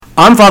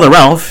I'm Father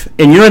Ralph,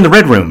 and you're in the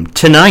Red Room.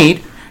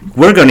 Tonight,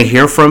 we're going to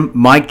hear from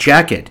Mike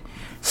Jekot,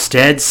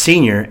 Steds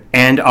Senior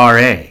and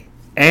RA,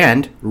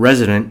 and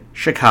resident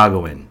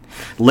Chicagoan.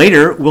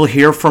 Later, we'll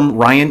hear from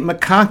Ryan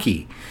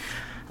McConkey,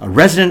 a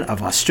resident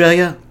of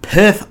Australia,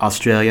 Perth,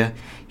 Australia,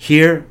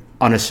 here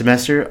on a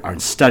semester on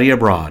study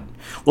abroad.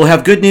 We'll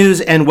have good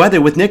news and weather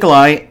with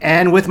Nikolai,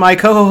 and with my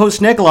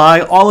co-host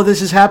Nikolai, all of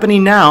this is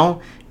happening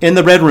now in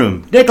the Red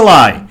Room.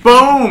 Nikolai!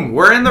 Boom!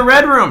 We're in the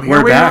Red Room.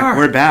 Here we are.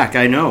 We're back,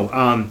 I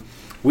know.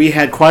 We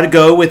had quite a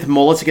go with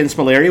Mullets Against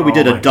Malaria. We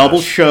did a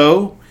double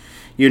show,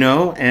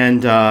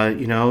 and,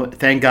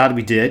 thank God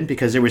we did,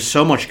 because there was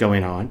so much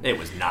going on. It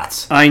was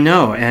nuts. I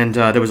know, and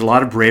there was a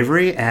lot of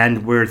bravery,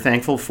 and we're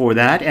thankful for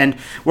that. And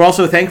we're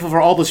also thankful for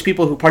all those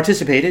people who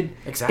participated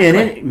in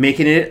it,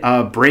 making it,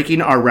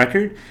 breaking our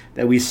record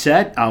that we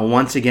set.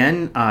 Once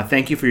again,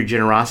 thank you for your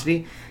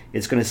generosity.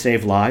 It's going to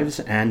save lives,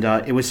 and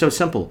it was so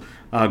simple.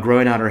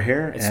 Growing out our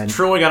hair. It's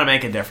truly going to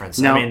make a difference.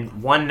 Now,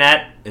 one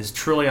net is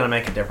truly going to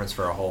make a difference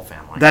for a whole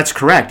family. That's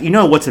correct. You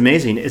know what's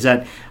amazing is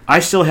that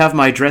I still have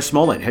my dress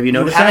mullet. Have you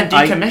noticed that? You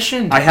haven't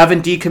decommissioned? I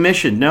haven't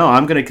decommissioned. No,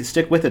 I'm going to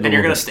stick with it. And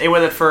you're going to stay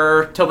with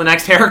it till the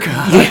next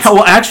haircut. Yeah,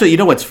 well, actually, you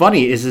know what's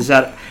funny is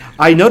that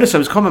I noticed I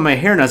was combing my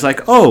hair, and I was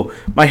like, oh,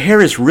 my hair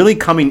is really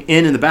coming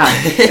in the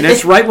back. And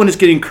that's right when it's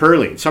getting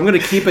curly. So I'm going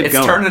to keep it going.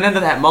 It's turning into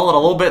that mullet a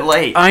little bit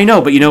late. I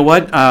know, but you know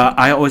what?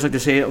 I always like to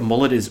say a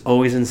mullet is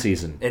always in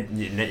season.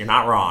 You're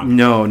not wrong.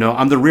 No,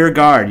 I'm the rear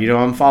guard.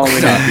 I'm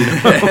following up.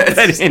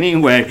 But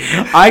anyway,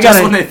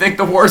 just when they think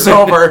the war's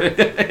over.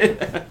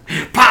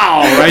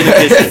 Pow! Right in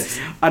the distance.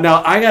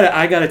 Now,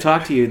 I gotta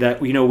talk to you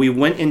that, we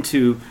went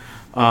into...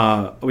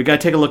 we got to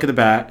take a look at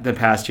the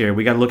past here.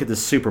 We got to look at the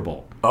Super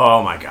Bowl.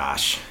 Oh, my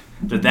gosh.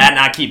 Did that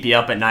not keep you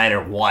up at night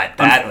or what?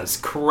 That was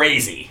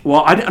crazy.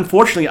 Well,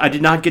 unfortunately, I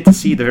did not get to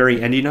see the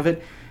very ending of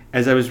it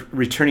as I was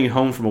returning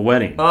home from a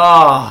wedding.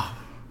 Oh,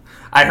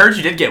 I heard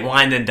you did get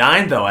wined and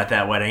dined, though, at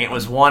that wedding. It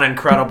was one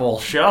incredible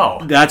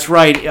show. That's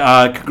right.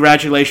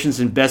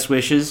 Congratulations and best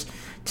wishes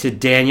to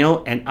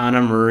Daniel and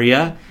Ana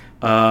Maria,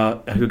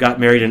 who got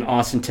married in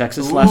Austin,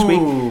 Texas last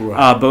week.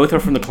 Both are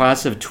from the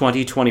class of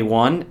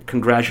 2021.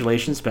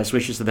 Congratulations. Best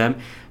wishes to them.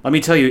 Let me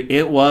tell you,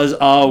 it was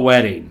a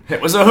wedding.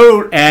 It was a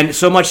hoot. And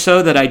so much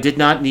so that I did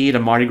not need a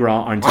Mardi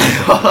Gras on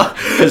Tuesday.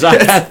 Because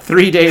I had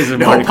 3 days of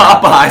Mardi Gras.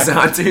 No Popeyes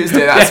on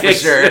Tuesday, that's for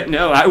sure.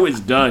 No, I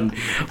was done.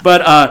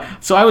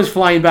 But, so I was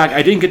flying back.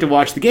 I didn't get to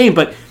watch the game,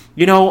 but...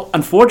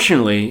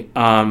 unfortunately,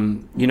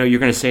 you're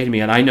going to say to me,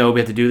 and I know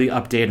we have to do the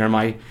update on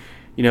my,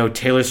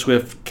 Taylor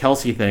Swift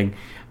Kelsey thing.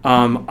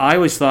 I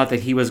always thought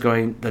that they were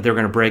going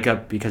to break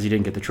up because he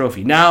didn't get the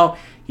trophy. Now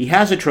he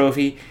has a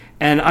trophy,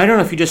 and I don't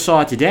know if you just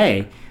saw it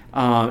today.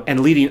 And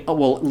leading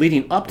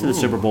up to the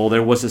Super Bowl,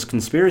 there was this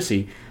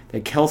conspiracy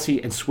that Kelsey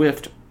and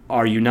Swift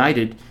are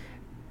united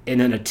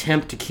in an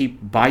attempt to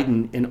keep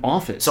Biden in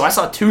office. So I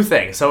saw two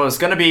things. So it was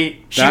going to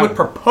be he would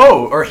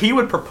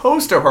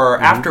propose to her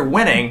after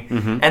winning,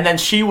 and then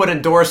she would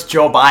endorse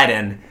Joe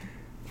Biden.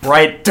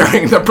 Right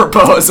during the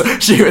proposal,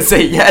 she would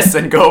say yes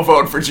and go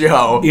vote for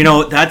Joe.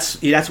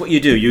 That's what you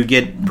do. You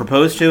get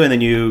proposed to, and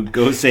then you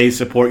go say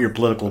support your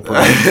political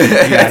party.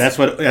 Yeah, that's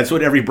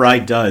what every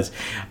bride does.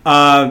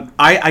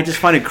 I just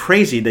find it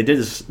crazy. They did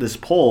this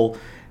poll,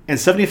 and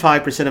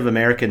 75% of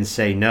Americans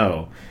say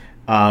no.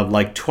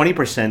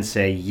 20%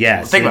 say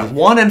yes. Think about it.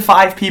 1 in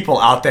 5 people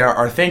out there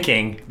are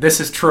thinking this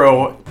is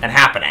true and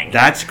happening.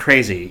 That's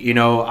crazy.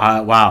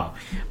 Wow.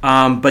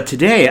 But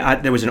today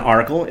there was an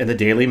article in the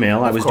Daily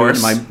Mail. I was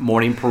doing my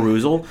morning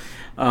perusal,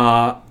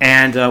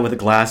 and with a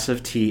glass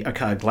of tea, a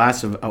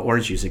glass of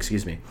orange juice,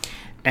 excuse me,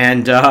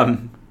 and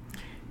the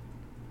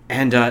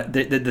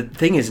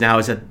thing is now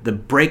is that the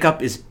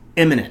breakup is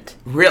imminent.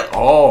 Real?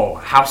 Oh,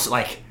 how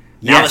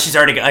now that she's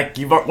already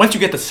once you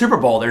get the Super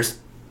Bowl, there's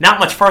not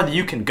much farther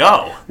you can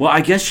go. Well, I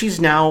guess she's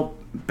now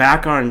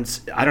back on,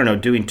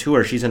 doing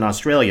tour. She's in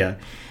Australia.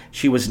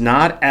 She was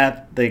not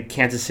at the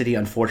Kansas City,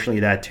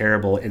 unfortunately, that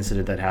terrible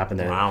incident that happened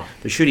there,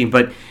 the shooting.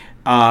 But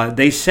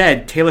they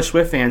said, Taylor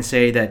Swift fans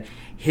say that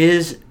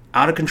his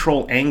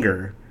out-of-control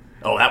anger...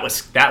 Oh, that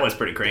was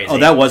pretty crazy. Oh,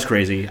 that was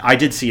crazy. I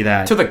did see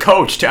that. To the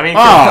coach. I mean,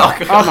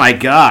 oh my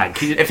God.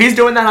 If he's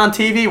doing that on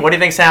TV, what do you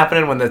think's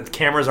happening when the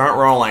cameras aren't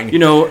rolling?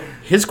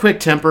 His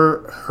quick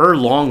temper, her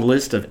long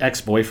list of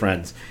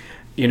ex-boyfriends...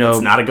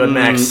 it's not a good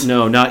mix.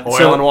 No, not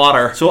oil and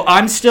water. So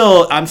I'm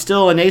still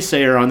a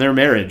naysayer on their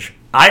marriage.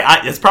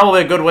 It's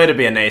probably a good way to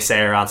be a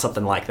naysayer on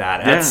something like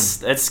that.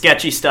 It's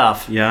sketchy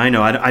stuff. Yeah, I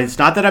know. It's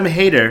not that I'm a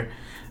hater.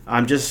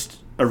 I'm just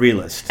a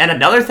realist. And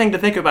another thing to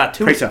think about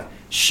too is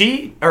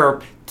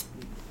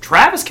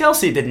Travis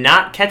Kelce did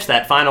not catch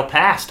that final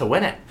pass to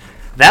win it.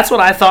 That's what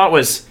I thought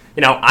was.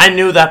 I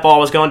knew that ball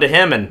was going to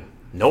him, and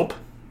nope.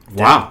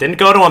 Wow. Didn't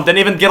go to him. Didn't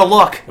even get a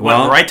look. It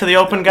went right to the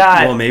open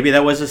guy. Well, maybe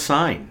that was a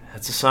sign.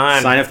 That's a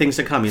sign. Sign of things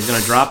to come. He's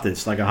going to drop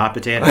this like a hot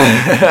potato.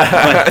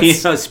 But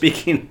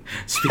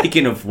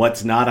speaking of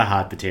what's not a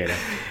hot potato,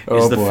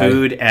 is the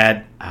food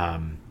at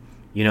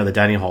the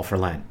dining hall for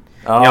Lent.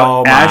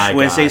 Oh, Ash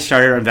Wednesday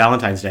started on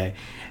Valentine's Day,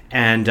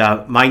 and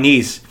my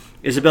niece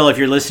Isabel, if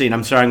you're listening,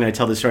 I'm sorry I'm going to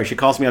tell this story. She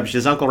calls me up. She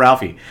says, Uncle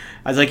Ralphie.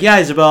 I was like, yeah,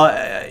 Isabel,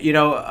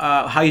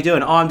 how you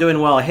doing? Oh, I'm doing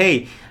well.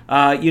 Hey,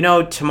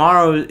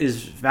 tomorrow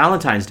is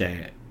Valentine's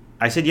Day.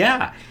 I said,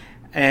 yeah.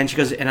 And she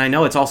goes, and I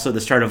know it's also the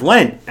start of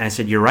Lent. And I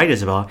said, you're right,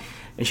 Isabel.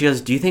 And she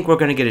goes, do you think we're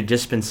going to get a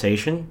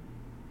dispensation?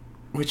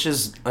 Which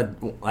is,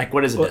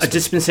 what is a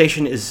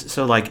dispensation is,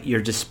 so like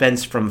you're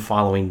dispensed from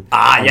following.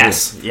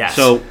 Yes.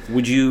 So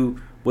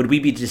would we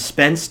be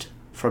dispensed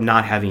from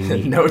not having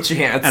meat? No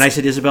chance. And I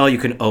said, Isabel, you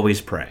can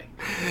always pray.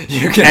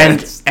 You can.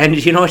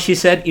 And you know what she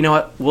said? You know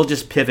what? We'll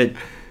just pivot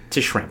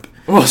to shrimp.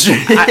 Well,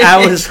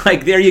 I was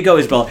like, there you go,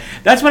 Isabel.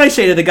 That's what I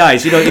say to the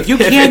guys. If you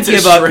can't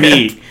give up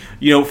meat,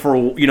 for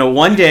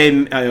one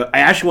day,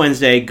 Ash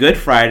Wednesday, Good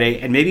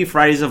Friday, and maybe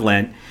Fridays of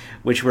Lent,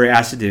 which we're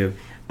asked to do,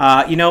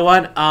 you know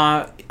what?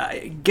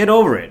 Get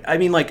over it. I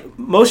mean, like,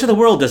 most of the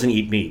world doesn't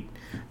eat meat.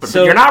 But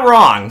you're not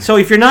wrong. So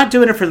if you're not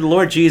doing it for the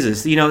Lord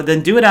Jesus,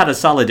 then do it out of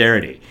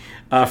solidarity.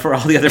 For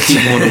all the other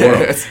people in the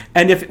world.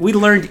 And if we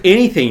learned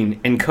anything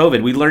in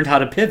COVID, we learned how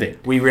to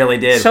pivot. We really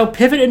did. So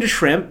pivot into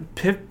shrimp,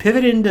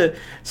 pivot into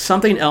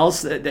something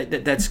else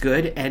that's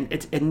good,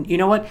 and you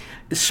know what?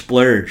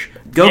 Splurge.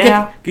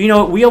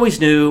 We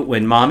always knew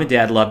when Mom and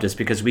Dad loved us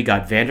because we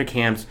got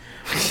Vanderkamp's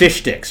fish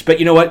sticks. But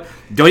you know what?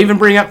 Don't even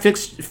bring up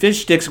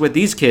fish sticks with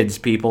these kids,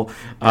 people.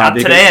 Not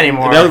today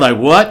anymore. They're like,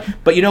 what?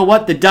 But you know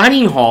what? The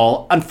dining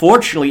hall,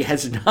 unfortunately,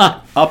 has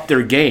not upped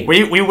their game.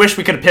 We wish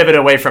we could pivot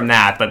away from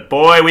that, but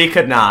boy, we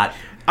could not.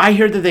 I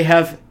hear that they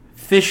have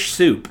fish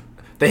soup.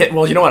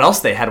 Well, you know what else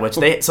they had?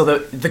 So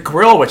the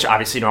grill, which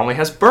obviously normally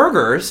has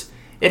burgers,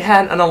 it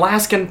had an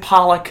Alaskan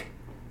pollock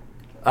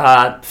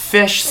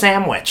fish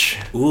sandwich.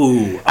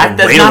 Ooh,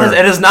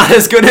 it is not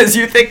as good as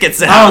you think it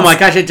sounds. Oh my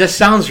gosh, it just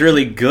sounds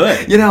really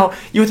good.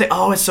 You would think,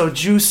 oh, it's so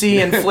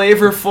juicy and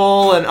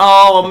flavorful and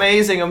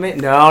amazing.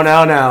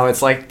 No.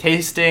 It's like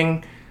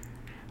tasting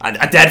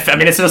a dead fish. I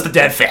mean, it's just a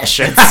dead fish.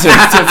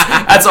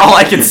 That's all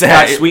I can say.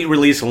 Got sweet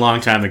release a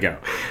long time ago.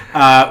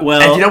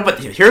 But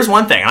here's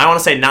one thing, and I want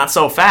to say not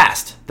so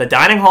fast. The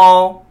dining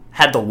hall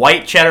had the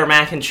white cheddar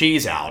mac and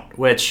cheese out,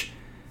 which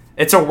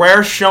it's a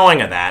rare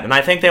showing of that, and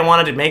I think they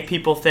wanted to make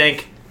people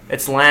think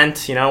it's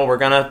Lent. We're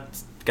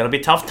it's gonna be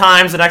tough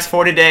times the next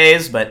 40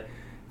 days, but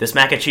this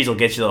mac and cheese will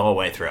get you the whole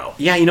way through.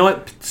 Yeah, you know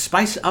what?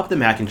 Spice up the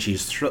mac and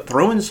cheese.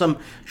 Throw in some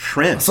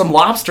shrimp, some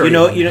lobster.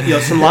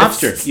 Some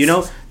lobster.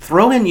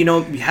 Throw in.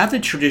 You have the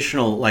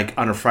traditional, like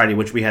on a Friday,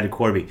 which we had at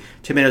Corby,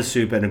 tomato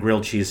soup and a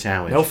grilled cheese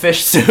sandwich. No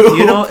fish soup.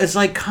 It's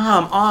like,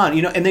 come on.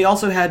 And they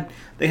also had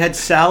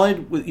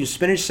salad with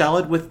spinach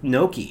salad with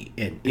gnocchi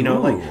in.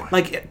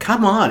 Like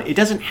come on. It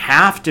doesn't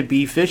have to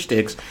be fish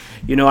sticks.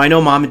 I know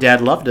Mom and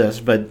Dad loved us,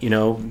 but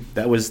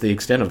that was the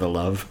extent of the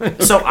love.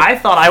 So I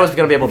thought I was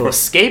going to be able to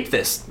escape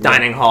this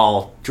dining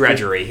hall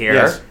drudgery here,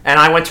 yes. And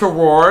I went to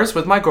Roar's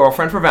with my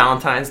girlfriend for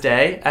Valentine's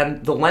Day,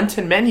 and the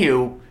Lenten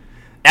menu,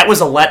 that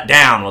was a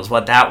letdown, was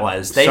what that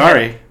was. They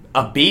had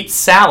a beet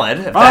salad,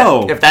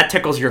 if that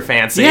tickles your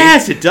fancy.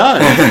 Yes, it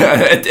does.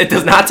 It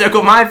does not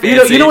tickle my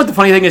fancy. You know what the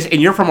funny thing is?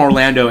 And you're from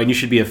Orlando, and you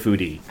should be a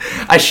foodie.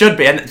 I should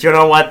be, and you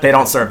know what? They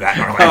don't serve that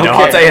in Orlando.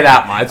 Okay. I'll tell you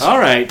that much. All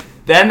right.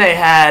 Then they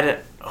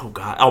had...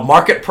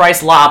 market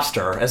price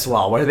lobster as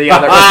well. What are the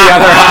other?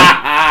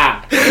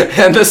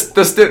 And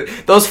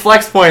those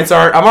flex points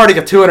are. I'm already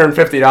got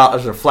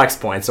 $250 of flex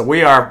points, so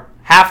we are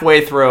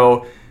halfway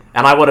through,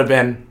 and I would have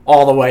been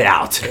all the way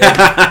out.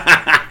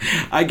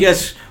 I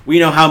guess we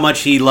know how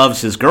much he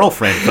loves his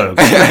girlfriend,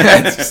 folks.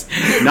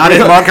 Not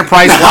at market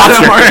price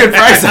lobster. Not at market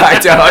price, I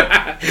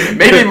don't.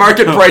 Maybe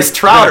market price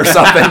trout or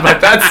something, but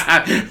that's.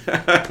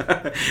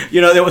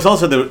 There was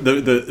also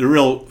the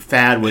real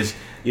fad was.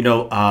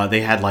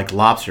 They had like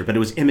lobster, but it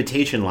was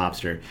imitation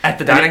lobster. At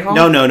the dining hall?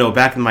 No.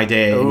 Back in my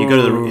day, and you go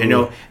to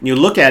and you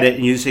look at it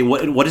and you say,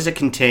 what does it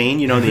contain?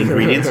 The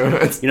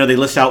ingredients. They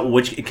list out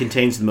which it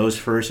contains the most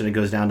first, and it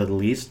goes down to the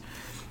least.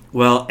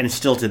 Well, and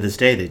still to this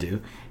day they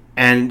do,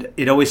 and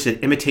it always said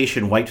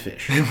imitation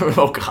whitefish.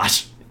 Oh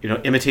gosh.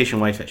 Imitation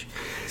whitefish.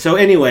 So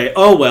anyway,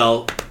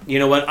 you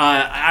know what?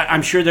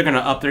 I'm sure they're going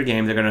to up their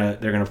game.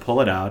 They're gonna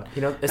pull it out.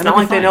 It's not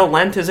like they know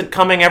Lent isn't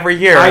coming every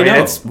year. I mean,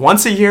 it's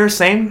once a year,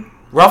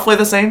 roughly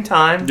the same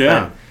time.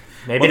 Yeah.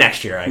 Maybe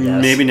next year, I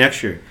guess. Maybe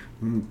next year.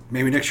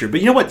 But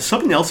you know what?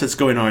 Something else that's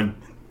going on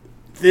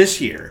this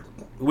year,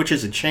 which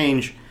is a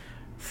change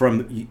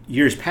from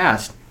years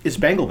past, is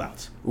Bengal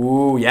bouts.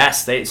 Ooh,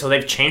 yes. So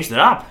they've changed it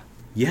up.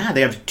 Yeah, they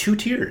have 2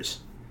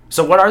 tiers.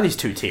 So what are these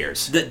 2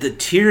 tiers? The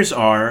tiers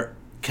are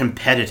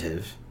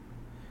competitive,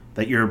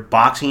 that you're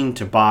boxing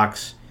to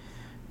box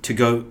to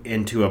go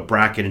into a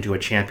bracket, into a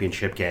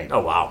championship game.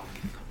 Oh, wow.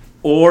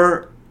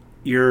 Or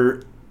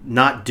you're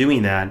not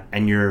doing that,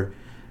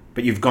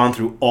 but you've gone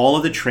through all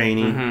of the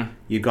training,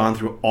 you've gone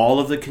through all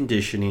of the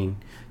conditioning,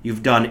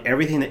 you've done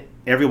everything that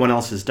everyone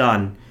else has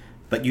done,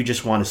 but you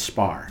just want to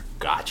spar.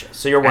 Gotcha.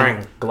 So you're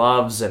wearing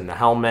gloves and a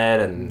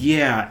helmet and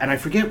and I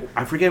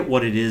forget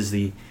what it is,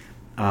 the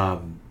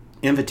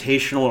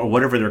invitational or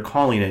whatever they're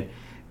calling it,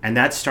 and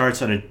that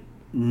starts on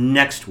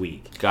next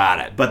week.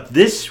 Got it. But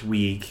this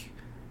week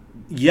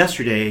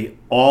yesterday,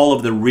 all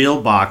of the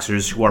real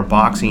boxers who are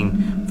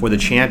boxing for the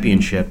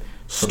championship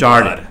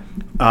started.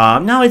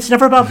 No, it's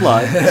never about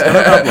blood. It's never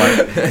about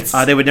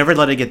blood. They would never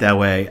let it get that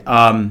way.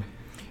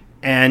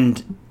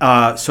 And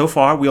so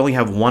far, we only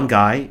have one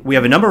guy. We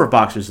have a number of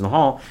boxers in the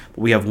hall, but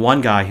we have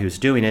one guy who's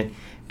doing it,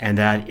 and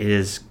that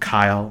is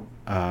Kyle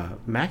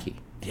Mackey.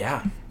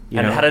 Yeah.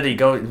 How did he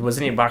go?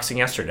 Wasn't he boxing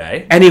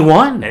yesterday? And he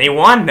won. There you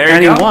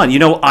go. And he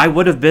won. I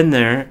would have been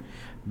there,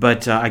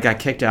 but I got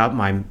kicked out.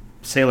 My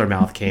sailor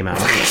mouth came out.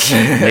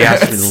 They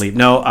asked me to leave.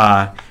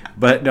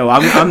 But no,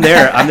 I'm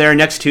there. I'm there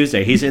next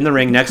Tuesday. He's in the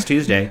ring next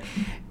Tuesday,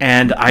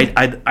 and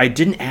I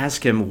didn't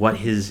ask him what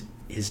his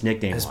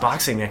nickname was. His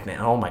boxing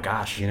nickname. Oh my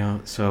gosh.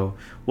 So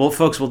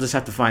folks, we'll just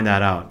have to find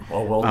that out.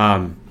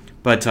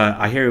 But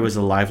I hear it was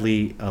a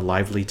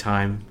lively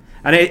time,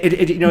 and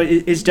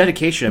it's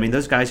dedication. I mean,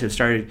 those guys have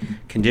started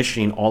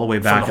conditioning all the way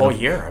back for the whole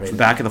year.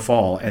 Back in the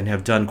fall, and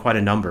have done quite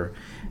a number.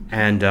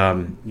 And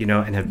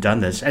and have done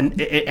this, and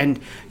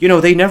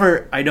they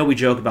never. I know we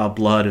joke about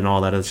blood and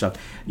all that other stuff.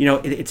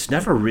 It's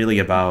never really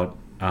about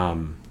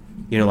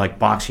like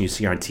boxing you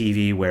see on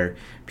TV where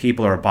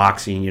people are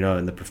boxing,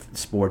 in the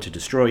sport to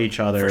destroy each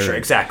other. For sure,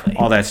 exactly.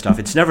 All that stuff.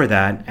 It's never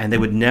that, and they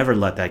would never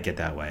let that get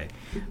that way.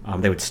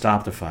 They would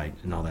stop the fight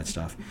and all that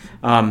stuff.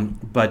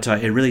 But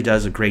it really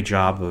does a great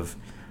job of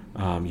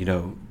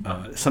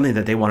something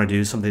that they want to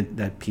do, something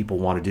that people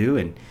want to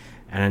do,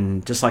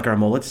 and just like our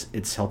mullets,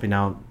 it's helping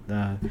out,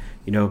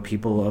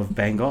 people of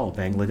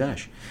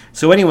Bangladesh.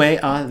 So anyway,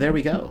 there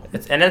we go.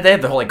 And then they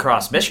have the Holy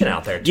Cross mission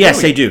out there, too.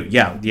 Yes, they do.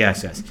 Yeah,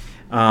 yes.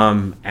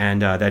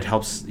 And that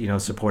helps,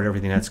 support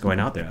everything that's going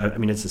out there. I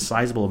mean, it's a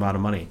sizable amount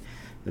of money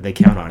that they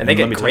count on. And they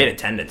get great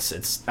attendance.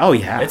 It's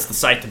the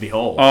sight to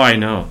behold. Oh, I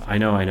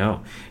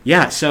know.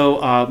 Yeah,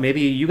 so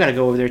maybe you got to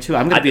go over there, too.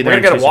 I'm going to be there.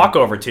 We're going to walk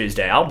over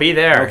Tuesday. I'll be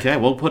there. Okay,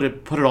 we'll put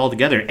it all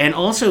together. And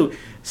also,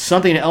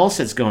 something else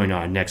that's going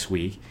on next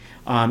week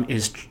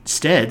is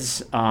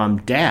Steds'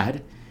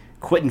 dad,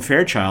 Quentin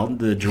Fairchild,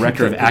 the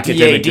director of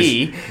academic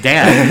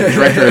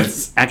director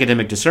of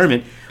academic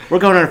discernment. We're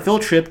going on a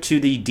field trip to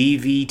the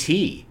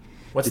DVT.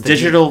 What's the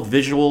digital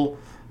visual?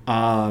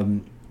 I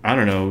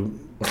don't know,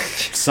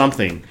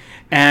 something.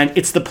 And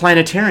it's the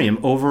planetarium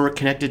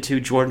connected to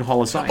Jordan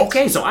Hall of Science.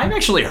 Okay, so I've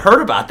actually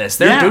heard about this.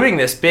 They're doing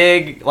this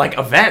big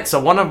event. So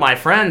one of my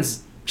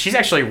friends, she's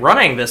actually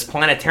running this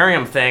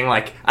planetarium thing.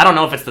 I don't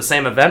know if it's the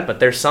same event, but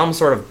there's some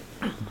sort of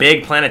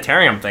big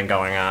planetarium thing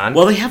going on.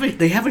 Well, they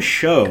have a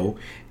show,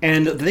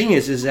 and the thing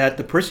is that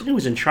the person who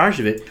was in charge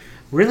of it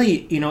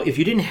really, if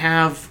you didn't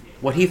have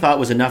what he thought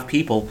was enough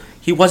people,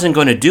 he wasn't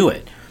going to do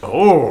it.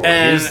 Oh,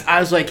 and I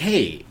was like,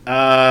 hey,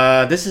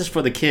 this is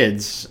for the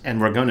kids,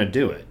 and we're going to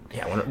do it.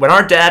 Yeah, when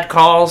our dad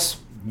calls,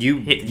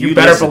 you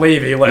better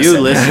believe he listens.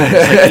 You listen.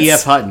 It's like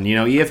E.F. Hutton.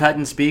 E.F.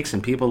 Hutton speaks,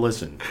 and people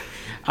listen.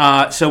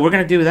 So we're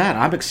going to do that.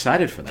 I'm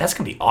excited for that. That's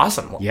going to be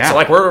awesome. Yeah. So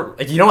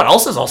what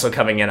else is also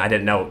coming in, I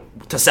didn't know,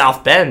 to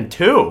South Bend,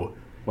 too.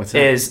 What's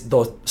that? Is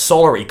the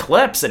solar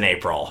eclipse in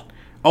April.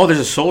 Oh, there's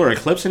a solar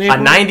eclipse in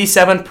April? A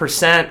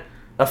 97%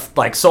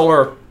 of,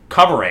 solar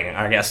covering,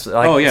 I guess. So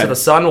the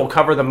sun will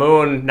cover the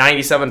moon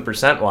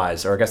 97%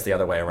 wise, or I guess the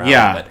other way around.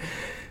 Yeah.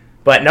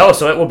 But no,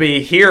 so it will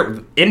be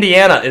here.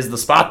 Indiana is the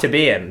spot to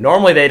be in.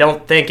 Normally they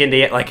don't think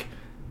Indiana,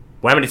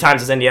 how many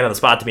times is Indiana the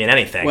spot to be in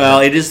anything?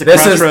 Well, it is the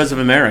crossroads of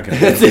America.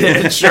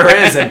 It sure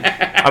is. And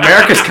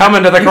America's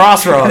coming to the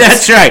crossroads.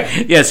 That's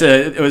right. Yes,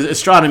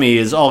 astronomy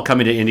is all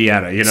coming to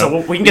Indiana. So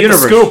we can get the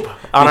scoop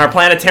on our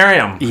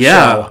planetarium.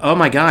 Yeah. show. Oh,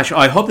 my gosh. Oh,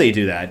 I hope they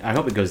do that. I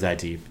hope it goes that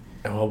deep.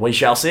 Well, we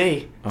shall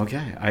see.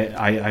 Okay.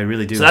 I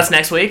really do. So that's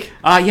next week?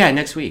 Yeah,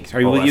 next week.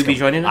 Will you be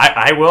joining us?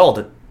 I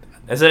will.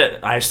 Is it?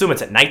 I assume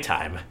it's at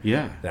nighttime.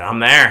 Yeah. Then I'm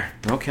there.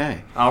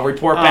 Okay. I'll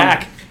report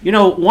back.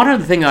 One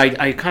other thing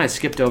I kind of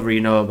skipped over,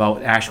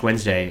 about Ash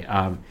Wednesday.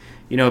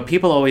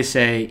 People always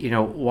say,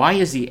 why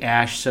is the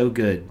ash so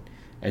good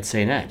at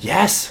St. Ed's?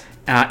 Yes.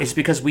 It's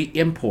because we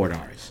import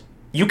ours.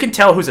 You can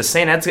tell who's a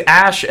St. Ed's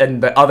ash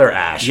and the other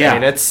ash. Yeah. I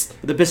mean,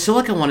 the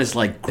Basilica one is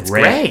gray.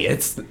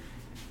 It's gray.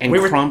 And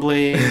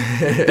crumbly.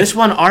 This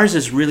one, ours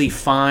is really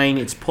fine.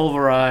 It's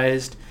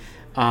pulverized,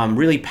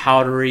 really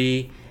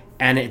powdery,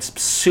 and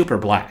it's super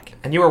black.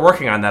 And you were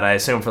working on that, I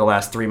assume, for the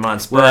last 3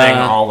 months, burning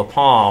all the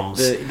palms.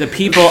 The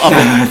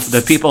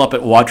people up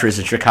at Waters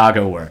in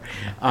Chicago were,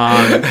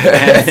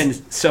 and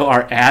so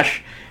our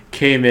ash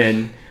came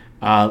in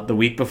the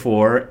week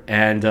before,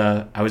 and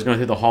I was going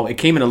through the hall. It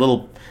came in a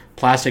little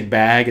plastic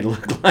bag. It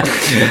looked like,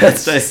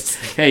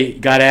 hey,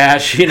 got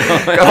ash, you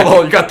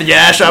got the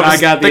ash. I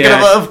got thinking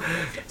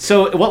of.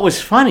 So what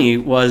was funny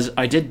was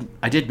I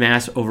did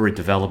mass over at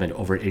Development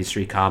over at 8th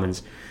Street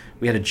Commons.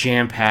 We had a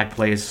jam-packed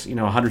place,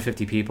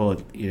 150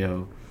 people,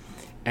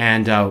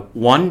 and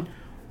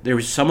there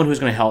was someone who was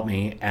going to help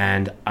me,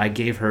 and I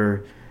gave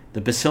her the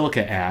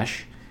Basilica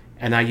ash,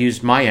 and I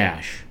used my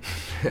ash,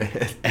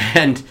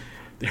 and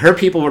her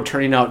people were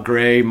turning out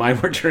gray, mine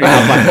were turning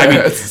out black. I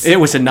mean, it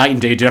was a night and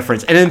day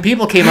difference. And then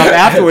people came up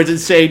afterwards and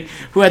saying,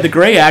 who had the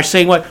gray ash,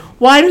 saying,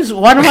 why do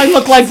I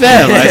look like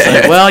them? And I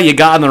said, well, you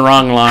got on the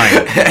wrong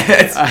line.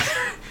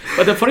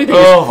 But the funny thing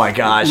oh my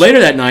gosh! Later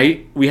that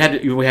night, we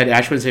had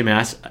Ash Wednesday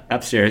Mass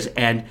upstairs,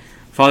 and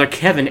Father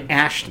Kevin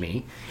ashed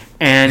me,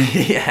 and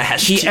he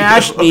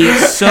ashed me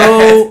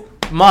so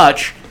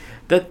much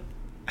that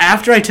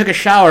after I took a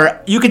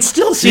shower, you could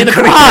still see the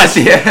cross.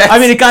 Yes. I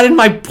mean, it got in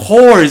my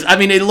pores. I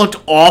mean, it looked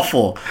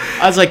awful.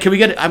 I was like, "Can we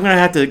get? I'm gonna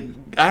have to,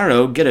 I don't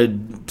know, get a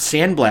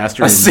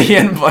sandblaster."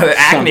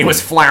 Acne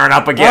was flaring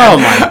up again. Oh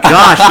my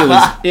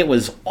gosh, it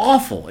was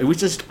awful. It was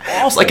just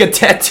awful. It's like a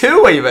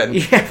tattoo, even.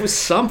 Yeah, it was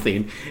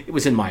something. It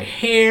was in my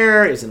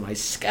hair. It was in my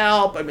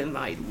scalp. I mean,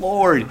 my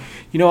lord.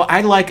 You know,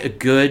 I like a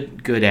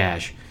good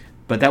ash,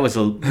 but that was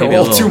maybe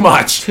a little too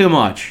much. Too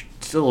much.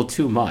 It's a little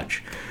too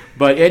much.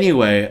 But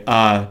anyway,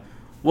 well,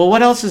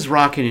 what else is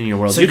rocking in your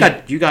world? So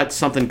you got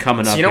something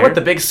coming up. You know here. what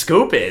the big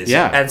scoop is?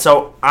 Yeah. And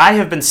so I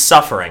have been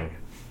suffering.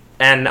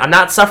 And I'm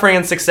not suffering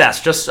in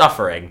success, just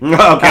suffering.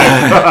 Okay.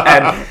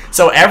 And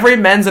so every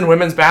men's and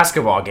women's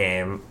basketball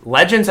game,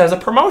 Legends has a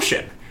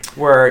promotion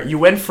where you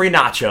win free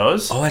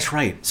nachos. Oh, that's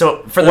right.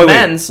 So for the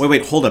men's...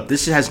 Wait, hold up.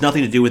 This has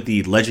nothing to do with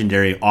the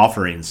legendary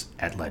offerings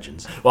at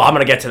Legends. Well, I'm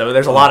going to get to that.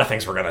 There's a lot of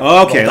things we're going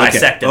to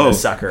dissect in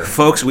this sucker.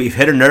 Folks, we've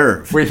hit a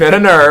nerve. We've hit a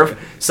nerve.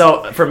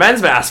 So for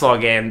men's basketball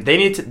game,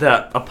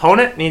 the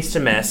opponent needs to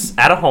miss,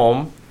 at a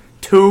home,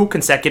 2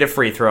 consecutive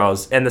free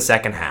throws in the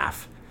second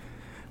half.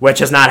 Which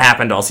has not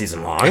happened all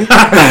season long.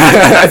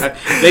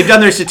 They've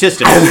done their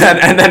statistics.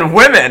 And then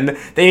women,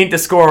 they need to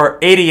score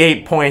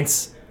 88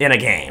 points in a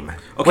game,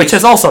 which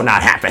has also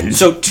not happened.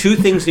 So 2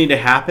 things need to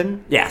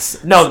happen?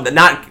 Yes. No,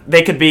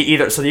 they could be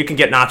either, so you can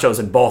get nachos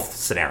in both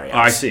scenarios. Oh,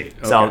 I see. Okay.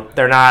 So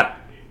they're not,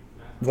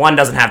 one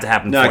doesn't have to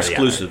happen not before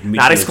exclusive. the other.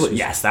 Not exclusive.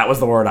 Yes, that was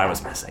the word I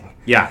was missing.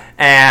 Yeah.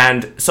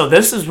 And so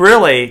this is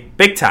really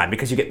big time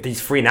because you get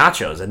these free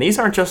nachos. And these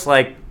aren't just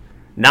like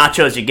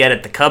nachos you get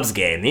at the Cubs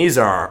game. These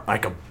are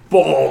like a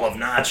bowl of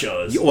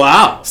nachos.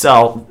 Wow.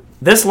 So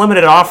this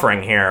limited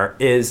offering here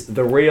is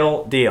the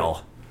real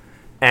deal.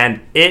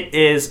 And it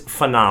is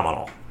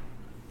phenomenal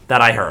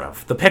that I heard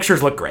of. The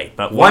pictures look great,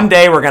 but one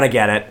day we're going to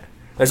get it.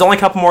 There's only a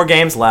couple more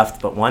games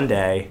left, but one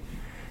day.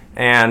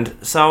 And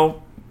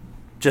so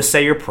just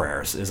say your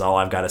prayers is all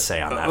I've got to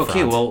say on that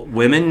front. Well,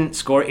 women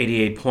score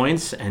 88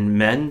 points and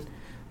men,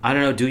 I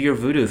don't know, do your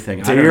voodoo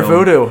thing. Do your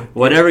voodoo.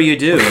 Whatever you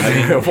do.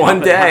 I mean,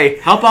 one day.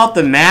 How about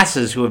the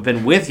masses who have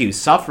been with you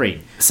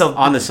suffering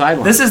on the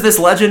sideline? This is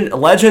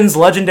Legends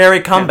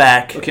legendary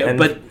comeback. Okay,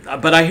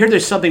 but I hear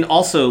there's something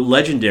also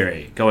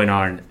legendary going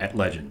on at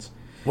Legends.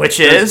 Which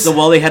is?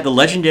 They had the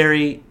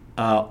legendary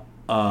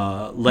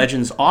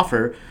Legends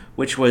offer,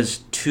 which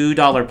was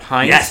 $2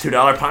 pints. Yes,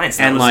 $2 pints.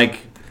 And like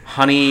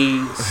honey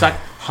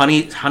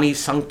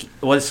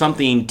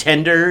something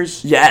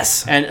tenders.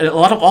 Yes, and a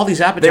lot of all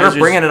these appetizers. They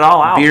were bringing it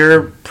all out.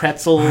 Beer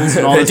pretzels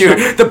and all this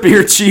stuff. The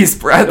beer cheese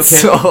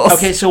pretzels.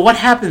 Okay, so what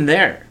happened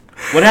there?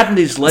 What happened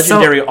to these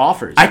legendary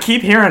offers? I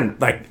keep hearing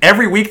like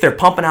every week they're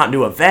pumping out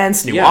new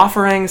events, new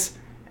offerings.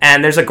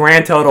 And there's a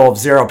grand total of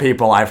 0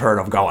 people I've heard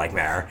of going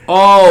there.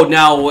 Oh,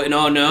 no.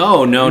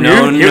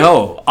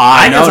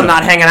 I guess I'm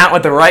not hanging out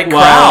with the right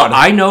crowd.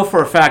 I know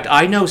for a fact,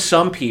 I know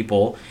some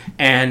people,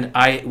 and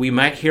we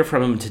might hear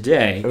from them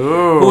today,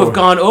 who have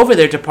gone over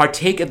there to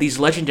partake of these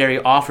legendary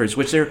offers,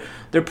 which they're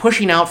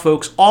pushing out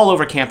folks all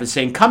over campus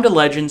saying, come to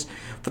Legends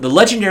for the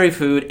legendary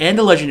food and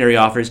the legendary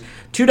offers,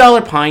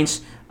 $2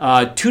 pints,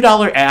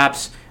 $2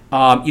 apps,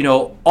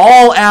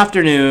 all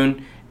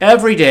afternoon,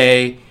 every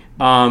day.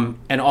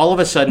 And all of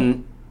a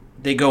sudden,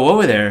 they go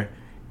over there,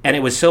 and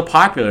it was so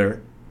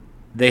popular,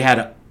 they had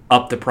to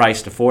up the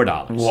price to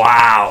 $4.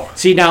 Wow.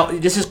 See, now,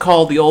 this is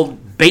called the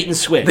old bait and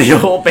switch. The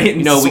old bait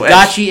and switch. We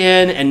got you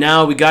in, and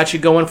now we got you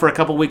going for a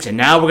couple weeks, and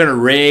now we're going to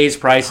raise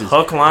prices.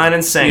 Hook, line,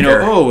 and sinker.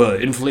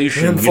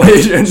 Inflation.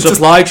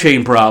 Supply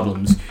chain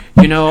problems.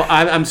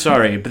 I'm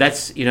sorry, but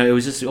that's, it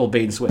was just the old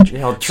bait and switch.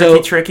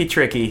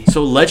 Tricky.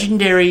 So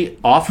legendary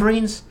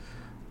offerings,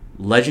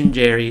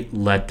 legendary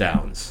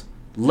letdowns.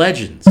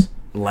 Legends.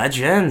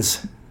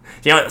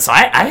 So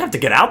I have to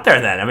get out there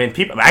then. I mean,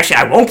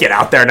 I won't get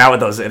out there now with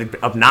those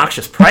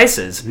obnoxious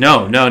prices.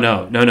 No. But I'm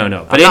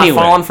anyway, not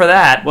falling for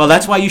that. Well,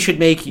 that's why you should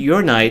make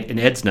your night an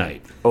Ed's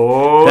night.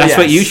 Oh, that's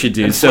what you should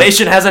do.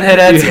 Inflation hasn't hit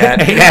Ed's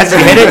yet. It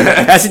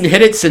hasn't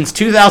hit it since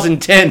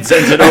 2010.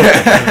 Since it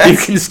opened, you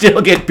can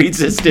still get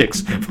pizza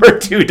sticks for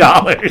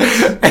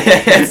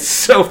 $2.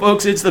 So,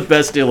 folks, it's the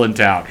best deal in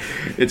town.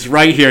 It's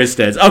right here at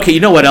Steds. Okay,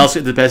 you know what else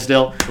is the best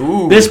deal?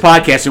 Ooh. This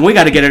podcast, and we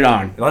got to get it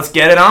on. Let's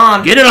get it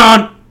on. Get it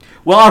on.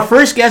 Well, our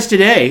first guest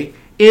today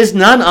is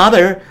none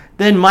other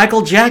than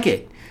Michael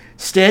Jekot,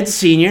 Steds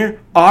Senior,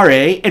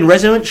 RA, and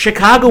resident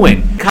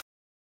Chicagoan.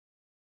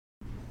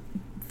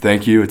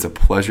 Thank you. It's a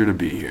pleasure to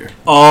be here.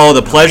 Oh,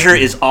 the pleasure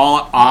is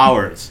all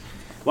ours.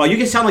 Well, you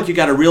can sound like you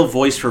got a real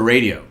voice for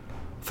radio.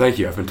 Thank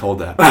you. I've been told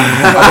that.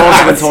 I've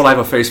also been told I have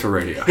a face for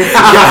radio.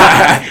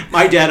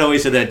 My dad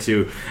always said that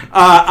too.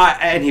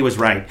 And he was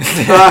right.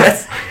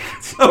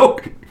 So,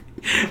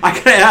 I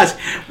got to ask,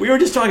 we were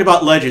just talking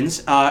about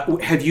Legends.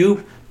 Have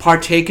you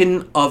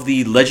partaken of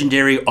the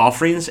legendary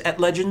offerings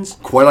at Legends?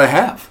 Quite I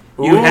have.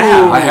 You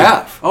have? I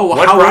have. Oh,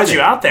 what brought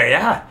you out there?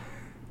 Yeah.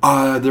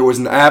 There was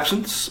an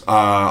absence.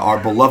 Our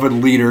beloved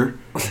leader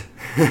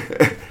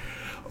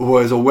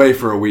was away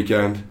for a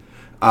weekend.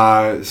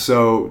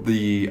 So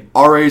the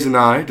RAs and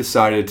I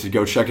decided to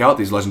go check out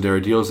these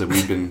legendary deals that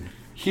we've been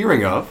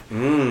hearing of.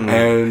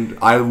 And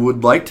I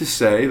would like to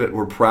say that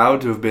we're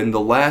proud to have been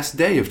the last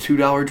day of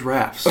 $2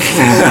 drafts.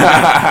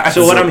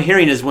 So what I'm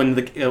hearing is when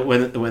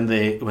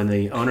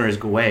the owner is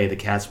away, the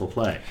cats will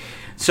play.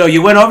 So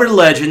you went over to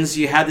Legends.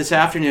 You had this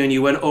afternoon.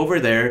 You went over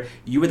there.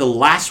 You were the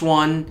last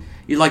one.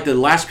 You're like the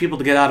last people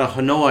to get out of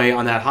Hanoi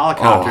on that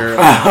helicopter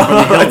from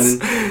the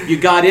Hilton. You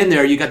got in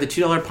there. You got the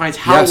 $2 pints.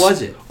 How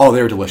was it? Oh,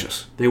 they were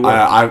delicious. They were.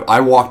 I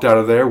walked out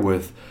of there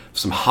with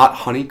some hot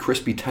honey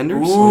crispy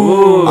tenders,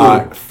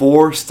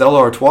 4 Stella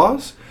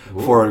Artois,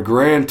 for a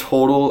grand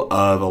total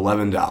of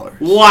 $11.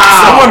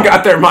 Wow! Someone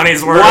got their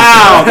money's worth.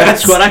 Wow,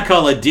 that's what I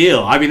call a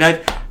deal. I mean,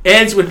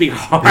 Ed's would be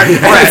hard.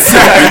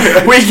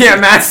 We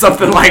can't match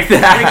something like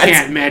that. I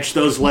can't match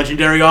those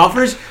legendary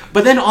offers.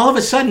 But then all of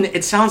a sudden,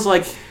 it sounds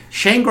like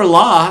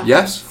Shangri-La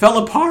fell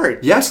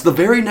apart. Yes, the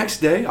very next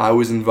day, I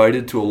was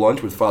invited to a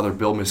lunch with Father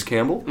Bill Miss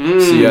Campbell,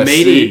 CSC.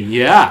 Matey,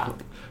 yeah.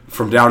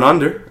 From Down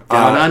Under.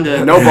 Down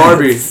Under. No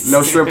Barbie,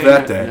 no shrimp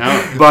that day.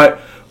 No. But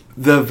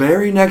the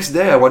very next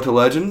day, I went to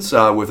Legends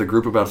with a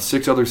group of about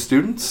 6 other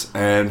students,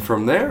 and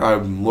from there,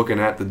 I'm looking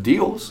at the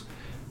deals.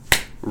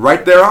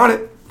 Right there on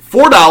it.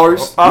 $4,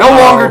 no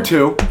longer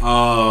 $2.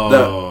 Oh.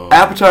 The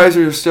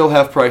appetizers are still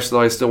half price, though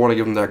I still want to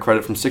give them that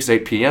credit from 6 to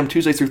 8 p.m.,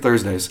 Tuesdays through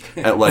Thursdays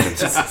at Legends.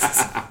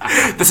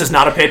 This is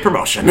not a paid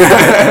promotion.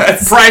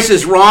 Price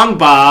is wrong,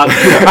 Bob.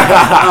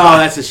 Oh,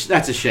 that's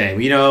a shame.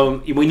 You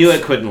know, we knew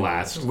it couldn't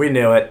last. We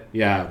knew it.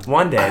 Yeah.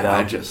 One day,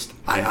 though.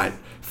 I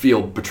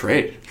feel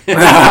betrayed.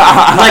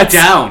 Let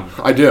down.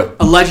 I do.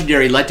 A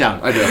legendary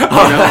letdown. I do.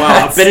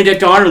 A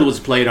Benedict Arnold was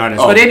played on us.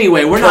 But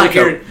anyway, we're not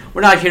here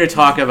to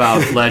talk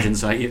about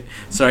Legends.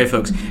 Sorry,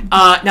 folks.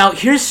 Now,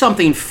 here's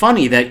something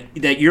funny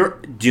that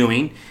you're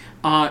doing.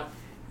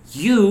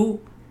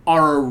 You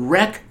are a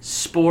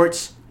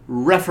RecSports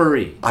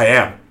referee. I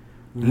am.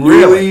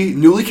 Really?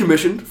 Newly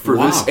commissioned for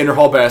this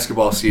interhall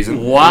basketball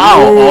season. Wow.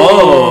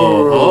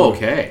 Oh,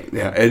 okay.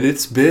 Yeah, and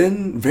it's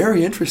been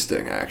very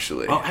interesting,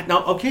 actually.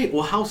 Now, okay.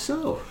 Well, how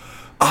so?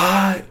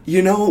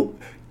 You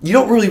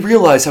don't really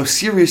realize how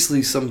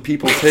seriously some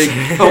people take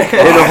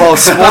interhall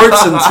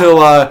sports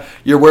until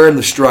you're wearing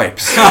the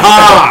stripes.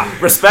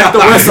 Respect the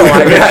whistle,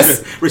 I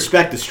guess.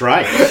 Respect the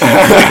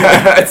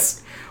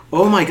stripes.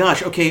 Oh my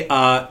gosh. Okay.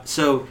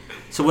 So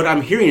what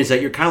I'm hearing is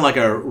that you're kind of like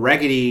a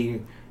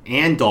Raggedy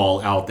Ann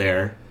doll out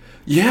there.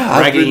 Yeah.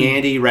 Raggedy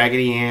Andy,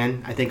 Raggedy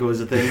Ann, I think it was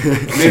a thing.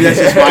 Maybe that's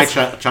just my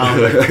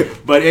childhood.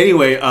 But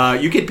anyway,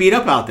 you get beat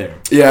up out there.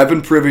 Yeah, I've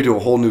been privy to a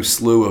whole new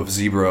slew of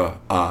zebra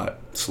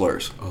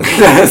slurs.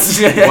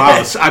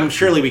 Wow. So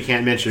surely we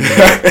can't mention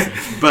that.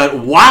 But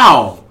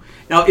wow.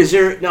 Now,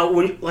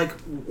 when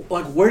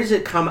where does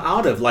it come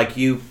out of? Like,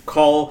 you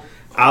call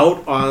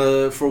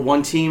out for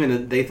one team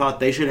and they thought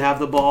they should have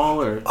the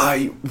ball, or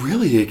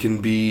it can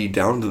be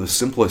down to the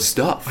simplest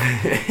stuff.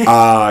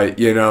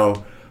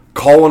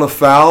 Calling a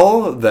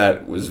foul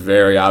that was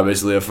very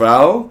obviously a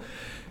foul,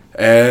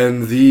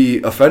 and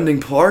the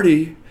offending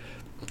party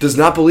does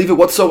not believe it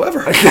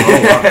whatsoever.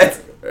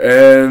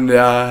 And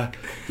I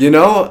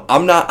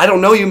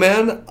don't know you,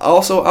 man.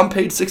 Also, I'm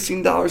paid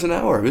 $16 an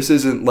hour. This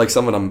isn't like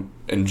something I'm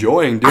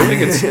enjoying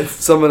doing. It's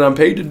something I'm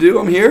paid to do.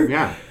 I'm here.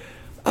 Yeah.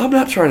 I'm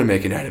not trying to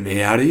make an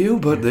enemy out of you,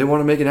 but they want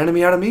to make an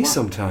enemy out of me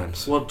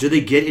sometimes. Well, do they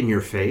get in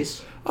your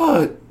face?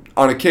 On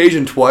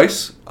occasion,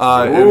 twice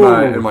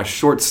in my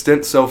short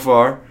stint so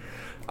far.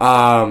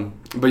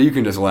 But you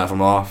can just laugh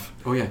them off.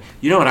 Oh yeah.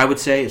 You know what I would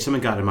say if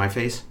someone got in my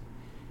face?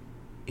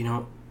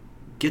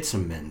 Get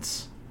some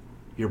mints.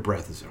 Your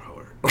breath is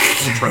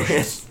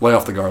atrocious. Lay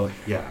off the garlic.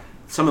 Yeah,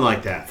 something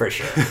like that for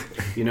sure.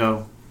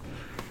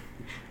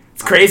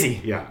 It's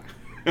crazy. Yeah,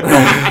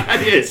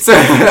 it is.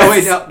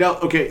 No.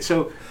 Okay,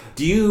 so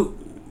do you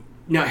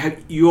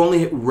have you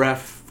only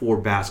ref for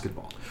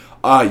basketball?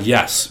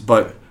 Yes,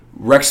 but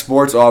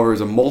RecSports offers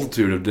a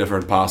multitude of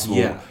different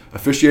possible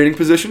officiating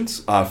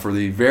positions for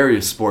the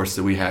various sports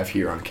that we have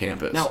here on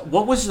campus. Now,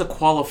 what was the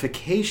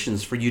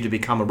qualifications for you to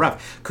become a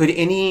ref? Could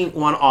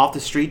anyone off the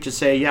street just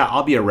say, "Yeah,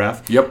 I'll be a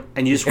ref"? Yep.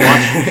 And you just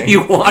watch.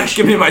 You watch.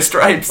 Give me my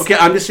stripes. Okay,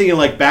 I'm just thinking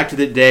like back to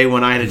the day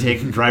when I had to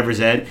take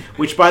driver's ed,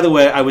 which, by the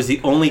way, I was the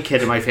only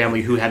kid in my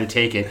family who had to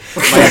take it.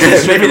 My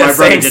sister and my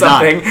brother did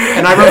not.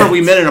 And I remember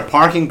we met in a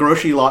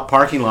grocery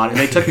parking lot, and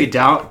they took me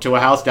down to a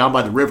house down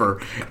by the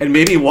river and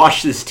made me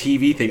watch this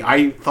TV thing.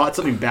 I thought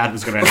something bad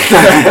was going to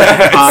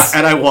happen,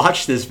 and I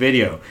watched this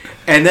video,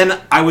 and then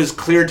I was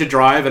cleared to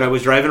drive, and I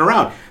was driving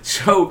around.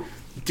 So,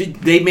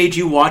 they made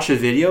you watch a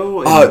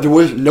video? There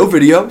was no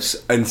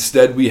videos.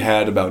 Instead, we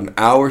had about an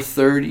hour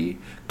 30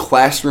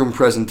 classroom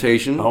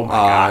presentation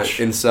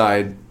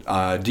inside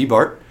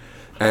D-BART,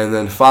 and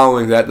then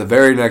following that, the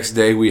very next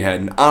day, we had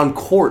an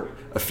on-court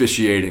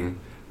officiating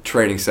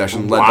training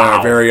session led by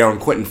our very own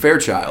Quentin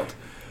Fairchild.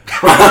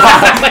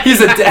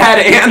 He's a dad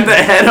and the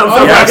head of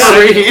the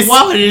referees.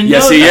 Wow, I didn't know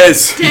that.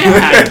 Yes, he is.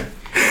 Dad.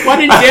 Why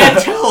didn't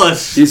Dad tell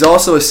us? He's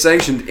also a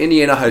sanctioned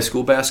Indiana high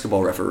school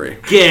basketball referee.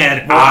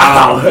 Get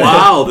out.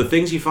 Wow, the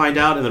things you find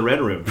out in the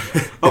Red Room.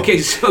 Okay,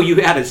 so you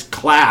had his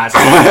class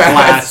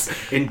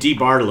in D.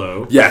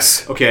 Barlow.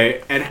 Yes.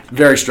 Okay, and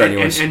very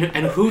strenuous.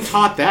 And who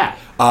taught that?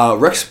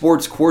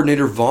 RecSports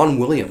coordinator Vaughn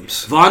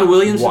Williams. Vaughn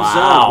Williams himself.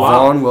 Wow.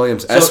 Vaughn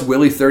Williams. S.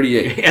 Willie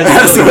 38.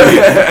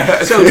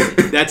 So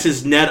that's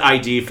his net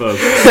ID,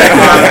 folks.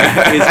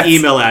 His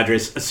email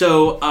address.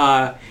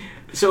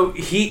 So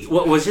he,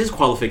 what was his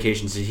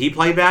qualifications? Did he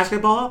play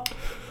basketball?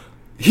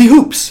 He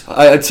hoops.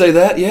 I'd say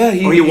that. Yeah.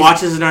 He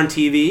watches it on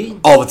TV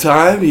all the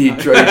time. He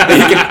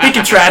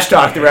can trash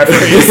talk the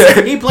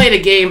referees. He played a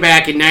game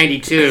back in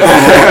 '92.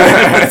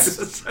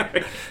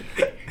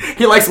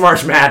 He likes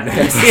March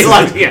Madness.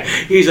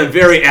 He's a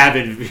very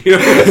avid viewer.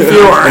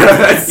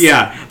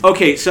 Yeah.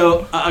 Okay,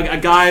 so a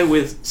guy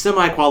with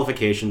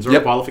semi-qualifications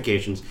or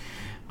qualifications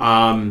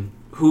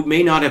who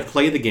may not have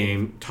played the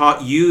game,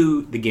 taught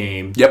you the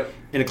game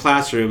in a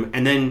classroom,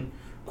 and then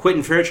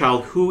Quentin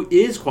Fairchild, who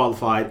is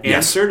qualified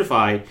and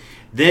certified,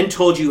 then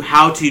told you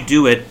how to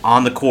do it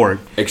on the court.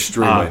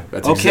 Extremely.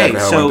 That's exactly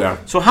how it went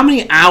down. So how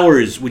many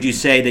hours would you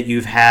say that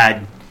you've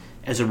had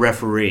as a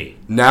referee?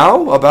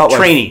 Now? About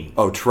training.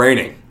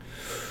 Training.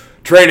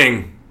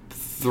 Training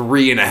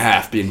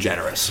 3.5, being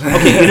generous.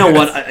 Okay, you know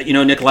what?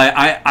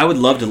 Nikolai, I would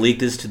love to leak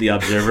this to the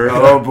Observer.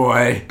 Oh,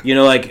 boy.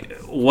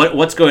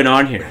 What's going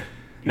on here?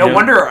 No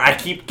wonder I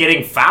keep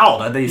getting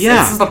fouled. This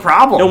is the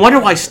problem. No wonder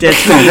why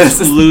Steds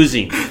keeps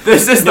losing.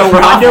 This is the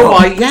problem. No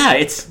wonder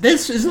why,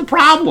 this is the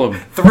problem.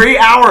 3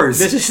 hours.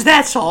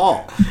 That's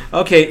all.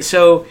 Okay,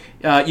 so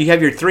you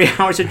have your 3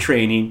 hours of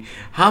training.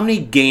 How many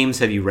games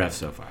have you reffed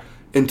so far?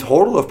 In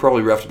total, I've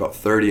probably reffed about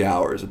 30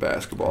 hours of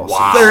basketball.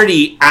 Wow.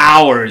 30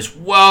 hours.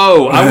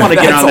 Whoa. I want to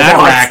get on that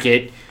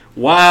racket.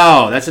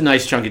 Wow. That's a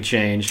nice chunk of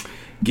change.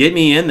 Get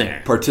me in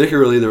there.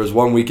 Particularly, there was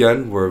one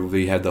weekend where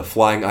we had the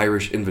Flying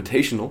Irish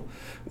Invitational,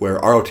 where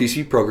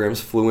ROTC programs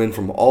flew in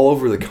from all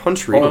over the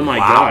country. Oh, my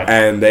God.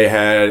 And they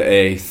had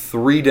a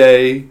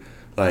 3-day,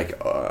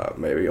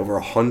 maybe over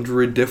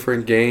 100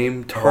 different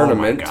game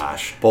tournament. Oh, my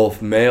gosh.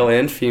 Both male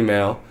and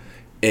female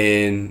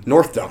in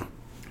North Dome.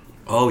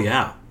 Oh,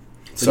 yeah.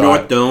 The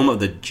North Dome of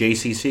the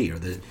JCC, or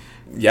the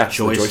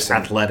Joyce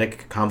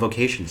Athletic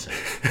Convocation Center.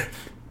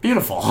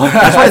 Beautiful.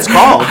 That's what it's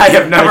called. I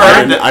have never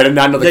heard I did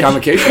not know the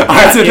convocation.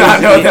 I did not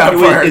know that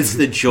part. It's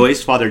the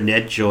Father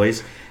Ned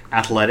Joyce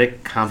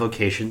Athletic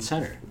Convocation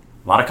Center.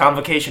 A lot of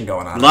convocation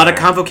going on. A lot of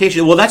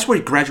convocation. Well, that's where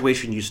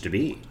graduation used to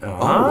be. Oh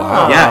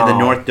wow! Yeah, the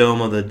North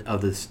Dome of the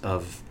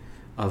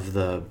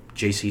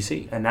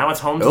JCC. And now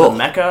it's home to the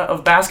Mecca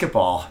of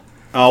basketball.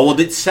 Oh, well,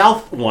 the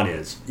South one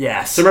is.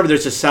 Yes. So remember,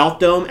 there's a South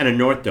Dome and a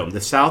North Dome.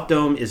 The South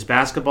Dome is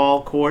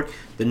basketball court.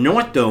 The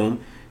North Dome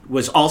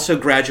was also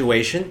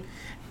graduation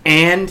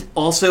and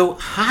also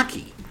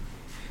hockey.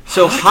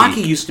 So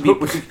hockey used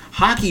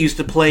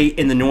to play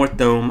in the North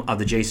Dome of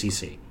the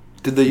JCC.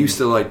 Did they used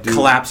to do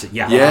collapse it?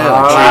 Yeah. Yeah.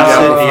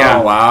 Collapse it. Yeah.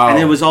 Wow. And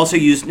it was also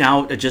used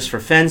now just for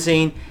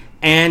fencing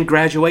and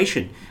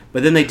graduation.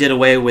 But then they did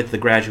away with the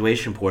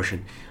graduation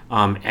portion.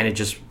 And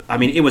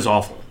it was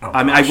awful.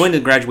 I went to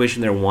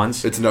graduation there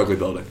once. It's an ugly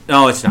building.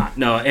 No, it's not.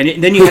 No,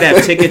 and then you could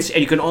have tickets, and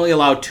you can only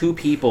allow 2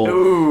 people.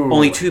 Ooh,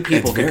 only 2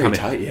 people can come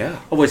tight, in. Yeah.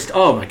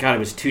 Oh my God, it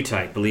was too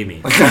tight. Believe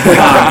me.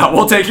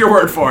 We'll take your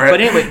word for it.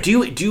 But anyway, do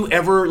you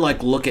ever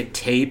look at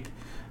tape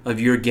of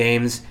your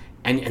games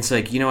and it's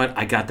like, you know what,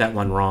 I got that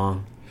one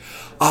wrong?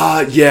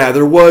 Yeah,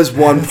 there was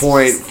one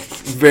point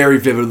very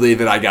vividly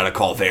that I got a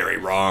call very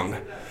wrong.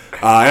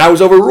 And I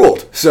was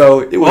overruled.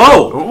 So it was.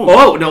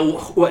 Oh, no.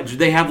 What, do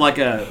they have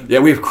a. Yeah,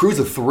 we have crews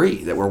of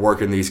 3 that were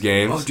working these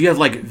games. Oh, do you have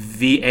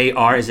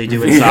VAR as they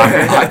do in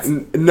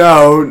soccer?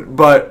 No,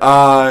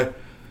 but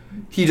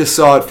he just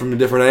saw it from a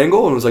different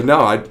angle and was like,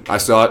 no, I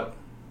saw it.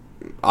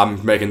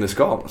 I'm making this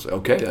call. I was like,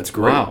 okay, that's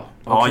great. Wow.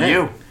 Okay. All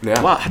you.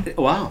 Yeah.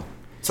 Wow.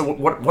 So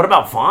what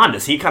about Vaughn?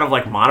 Does he kind of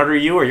monitor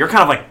you, or you're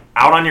kind of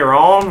out on your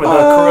own with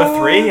a crew of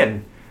 3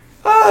 and...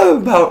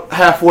 About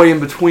halfway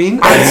in between,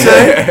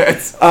 I'd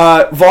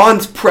say.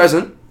 Vaughn's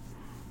present.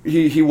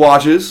 He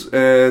watches,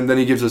 and then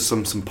he gives us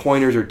some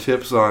pointers or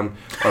tips on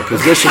our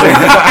positioning.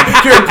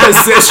 Your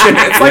position.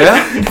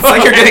 It's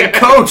like you're getting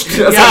coached.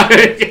 To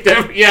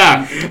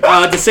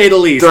say the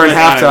least. During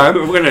halftime.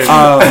 We're gonna,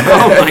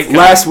 my God.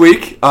 Last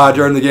week,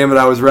 during the game that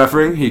I was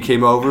refereeing, he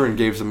came over and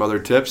gave some other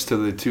tips to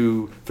the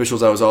 2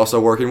 officials I was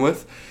also working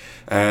with.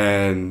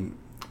 And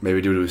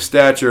maybe due to his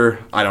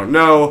stature, I don't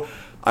know,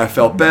 I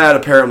felt bad.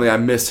 Apparently, I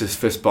missed his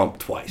fist bump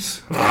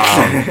twice.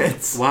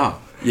 Wow.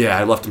 Yeah,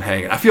 I left him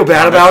hanging. I feel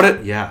bad about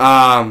it.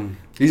 Yeah.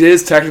 He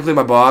is technically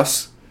my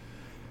boss,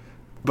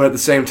 but at the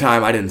same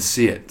time, I didn't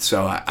see it.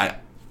 So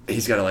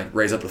he's got to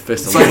raise up the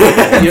fist.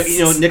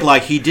 Nikolai,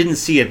 he didn't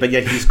see it, but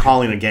yet he's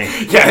calling a game.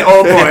 Yeah.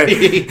 Oh boy.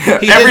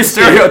 Every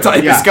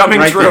stereotype is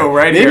coming true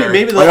right here.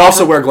 Maybe I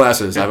also wear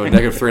glasses. I have a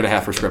negative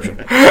 3.5 prescription.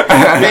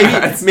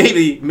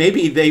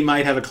 maybe they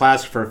might have a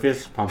class for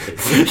fist pumping.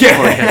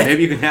 Yeah.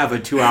 Maybe you can have a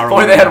 2-hour.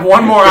 Boy, they had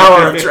 1 more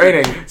hour of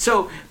training.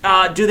 So,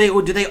 Do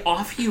they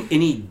offer you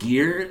any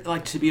gear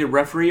like to be a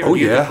referee, or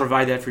do you have to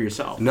provide that for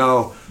yourself?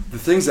 No, the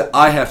things that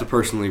I have to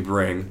personally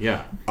bring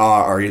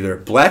are either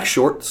black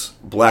shorts,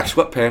 black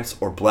sweatpants,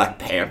 or black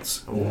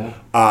pants.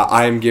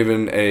 I am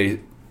given a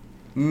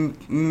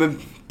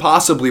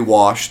possibly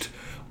washed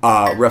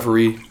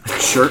referee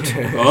shirt.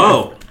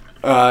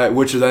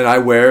 Which then I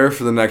wear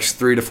for the next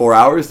 3 to 4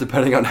 hours,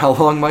 depending on how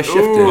long my shift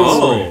is.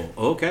 Oh,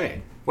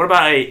 okay. What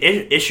about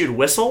a issued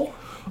whistle?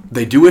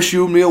 They do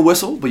issue me a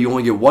whistle, but you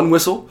only get one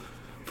whistle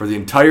for the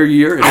entire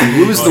year. If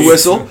you lose the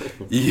whistle,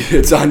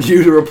 it's on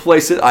you to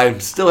replace it. I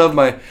still have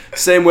my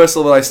same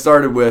whistle that I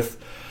started with.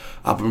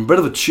 I'm a bit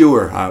of a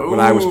chewer. When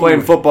I was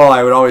playing football,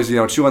 I would always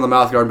chew on the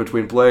mouth guard in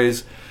between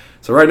plays.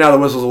 So right now the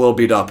whistle's a little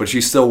beat up, but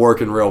she's still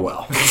working real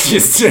well.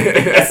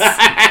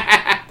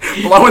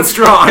 Blowing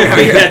strong.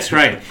 That's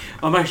right.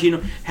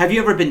 Actually, have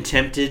you ever been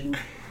tempted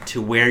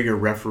to wear your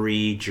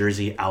referee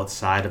jersey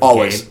outside of the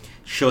game?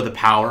 Show the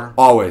power?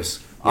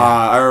 Always. Yeah.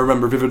 I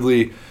remember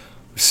vividly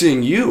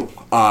seeing you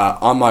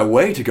on my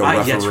way to go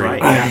referee. That's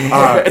right.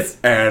 Yeah.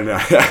 And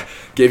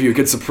gave you a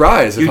good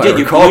surprise. You if did. I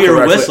recall You blew your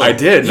correctly. whistle. I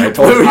did.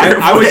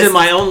 I was in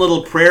my own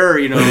little prayer,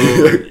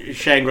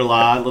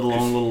 Shangri-La,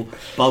 little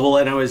bubble,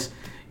 and I was,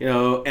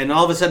 and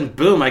all of a sudden,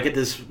 boom! I get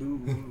this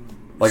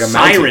like a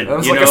siren. It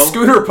was like a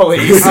scooter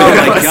police.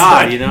 Oh my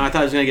god! I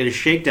thought I was going to get a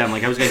shakedown,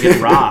 like I was going to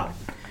get robbed.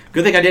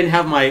 Good thing I didn't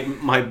have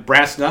my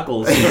brass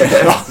knuckles.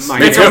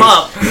 Spits him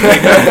up.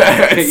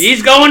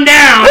 He's going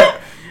down.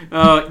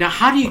 Now,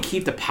 how do you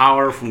keep the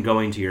power from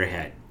going to your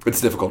head?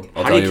 It's difficult.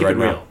 I'll how tell do you you keep right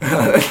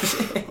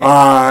it real?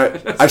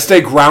 now. I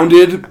stay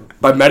grounded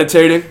by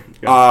meditating.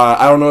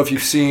 I don't know if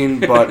you've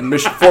seen, but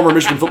former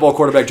Michigan football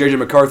quarterback J.J.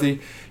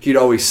 McCarthy, he'd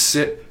always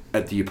sit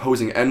at the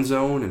opposing end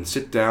zone and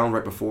sit down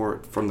right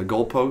from the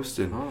goalpost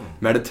and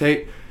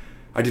meditate.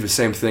 I do the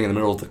same thing in the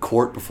middle of the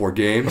court before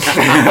games.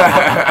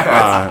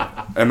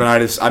 And then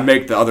I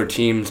make the other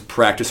teams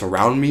practice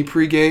around me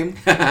pregame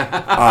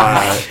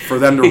for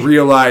them to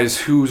realize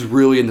who's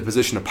really in the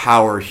position of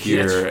power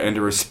here and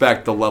to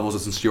respect the levels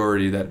of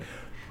sincerity that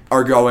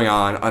are going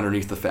on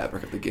underneath the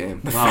fabric of the game.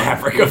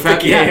 Fabric of the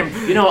game.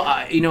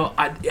 Yeah.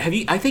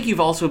 I think you've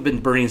also been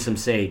burning some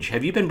sage.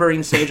 Have you been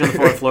burning sage on the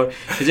fourth floor?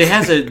 Because it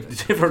has a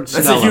different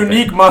smell. It's a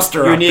unique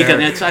muster. Unique, up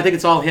there. and I think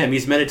it's all him.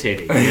 He's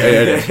meditating.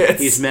 It is.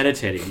 He's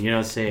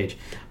meditating. Sage.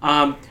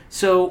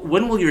 So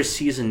when will your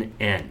season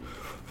end?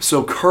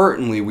 So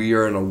currently we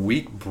are in a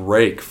week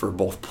break for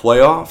both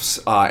playoffs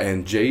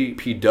and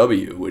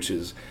JPW, which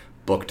has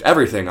booked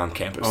everything on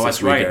campus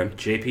this weekend. Right.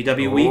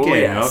 JPW weekend.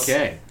 Yes.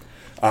 Okay.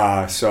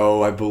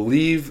 So I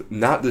believe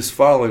not this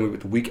following week,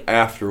 but the week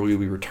after, we'll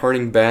be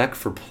returning back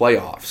for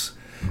playoffs.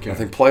 Okay. I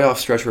think playoffs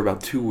stretch for about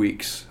 2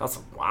 weeks.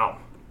 Wow.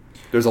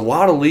 There's a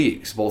lot of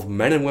leagues, both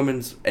men and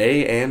women's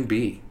A and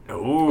B.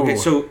 Ooh. Okay,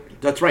 so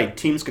that's right.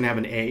 Teams can have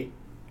an A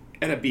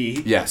and a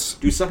B. Yes.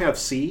 Do some have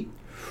C?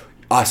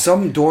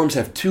 Some dorms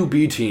have 2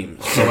 B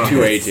teams, so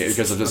 2 A teams,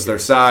 because of just their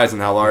size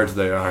and how large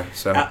they are.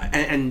 So.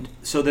 And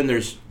so then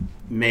there's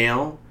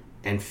male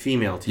and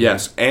female teams.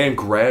 Yes, and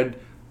grad.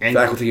 And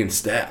faculty and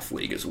staff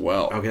league as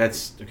well. Okay,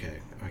 that's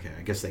okay. I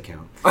guess they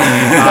count.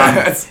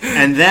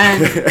 And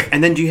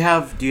then do you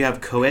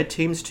have co-ed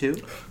teams too?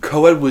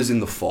 Co-ed was in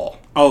the fall.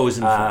 Oh, it was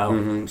in the fall.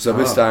 Mm-hmm. So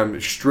this time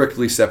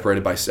strictly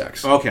separated by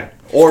sex. Okay.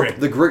 Or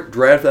the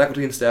grad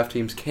faculty and staff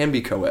teams can be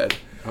co-ed.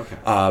 Okay.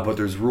 But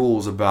there's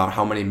rules about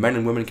how many men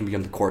and women can be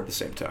on the court at the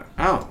same time.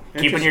 Oh,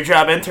 keeping your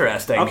job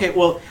interesting. Okay,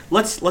 well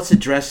let's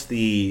address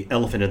the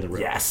elephant in the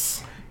room.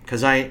 Yes.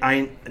 Because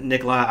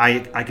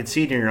Nikolai, I could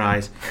see it in your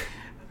eyes.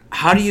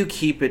 How do you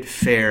keep it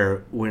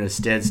fair when a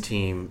Steds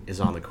team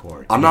is on the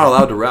court? I'm not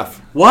allowed to ref.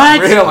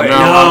 What? Really?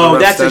 No,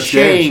 that's a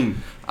shame.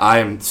 Games. I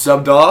am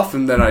subbed off,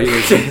 and then I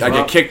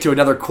get kicked to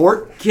another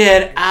court.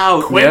 Get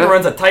out. Quinn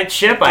runs a tight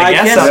ship, I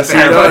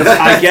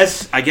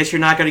guess. I guess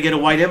you're not going to get a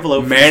white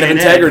envelope. Man of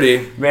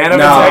integrity. Man of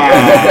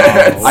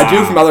integrity. Wow. I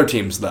do from other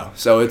teams, though,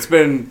 so it's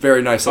been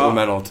very nice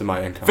supplemental to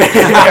my income.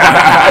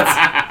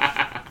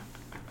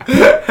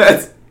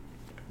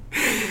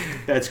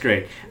 That's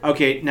great.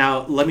 Okay,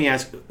 now let me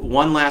ask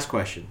one last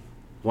question.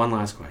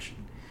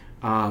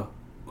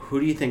 Who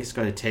do you think is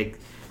going to take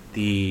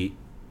the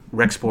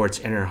RecSports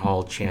Inter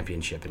Hall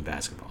Championship in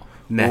basketball?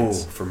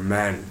 Men's. Oh, for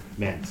men.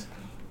 Men's.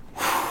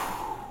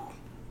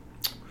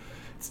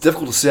 It's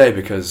difficult to say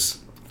because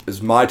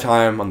as my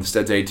time on the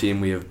Steds A team,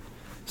 we have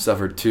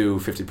suffered 2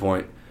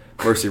 50-point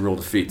mercy rule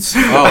defeats.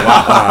 Oh,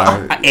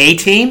 wow. A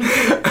team?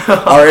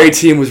 Our A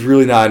team was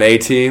really not an A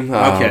team.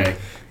 Okay.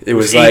 It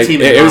was like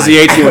it was the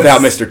A team without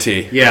Mr.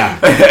 T. Yeah.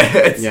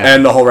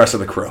 And the whole rest of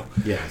the crew.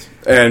 Yes.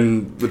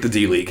 And with the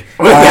D League.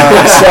 So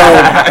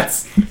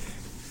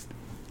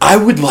I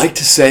would like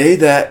to say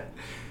that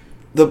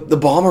the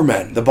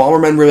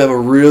Bombermen really have a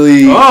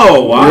really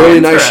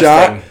nice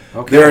shot.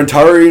 Okay. Their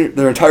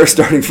entire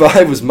starting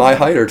 5 was my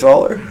height or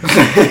taller.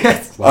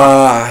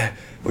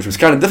 Which was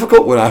kind of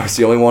difficult when I was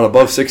the only one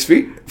above 6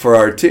 feet for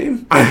our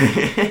team.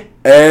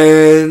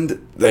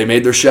 And they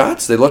made their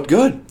shots. They looked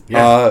good.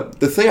 Yeah.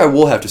 The thing I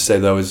will have to say,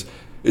 though, is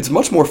it's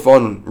much more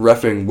fun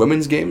reffing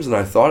women's games than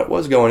I thought it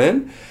was going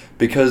in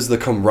because the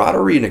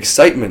camaraderie and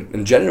excitement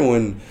and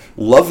genuine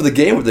love of the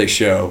game that they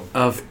show.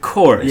 Of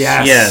course.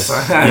 Yes.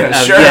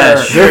 Sure.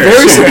 They're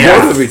very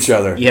supportive of each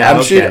other. Yeah,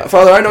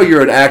 Father, I know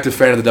you're an active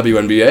fan of the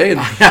WNBA,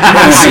 and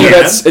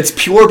it's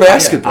pure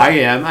basketball. I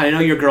am. I know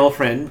your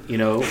girlfriend. She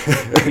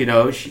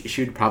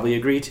would probably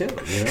agree too.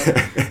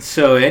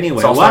 So anyway,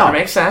 it's also wow,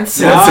 makes sense.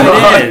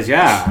 It is.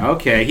 Yeah.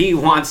 Okay. He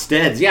wants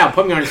Steds. Yeah.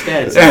 Put me on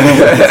Steds.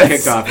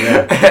 Kicked off.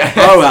 Yeah.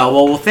 Oh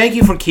well. Thank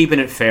you for keeping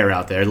it fair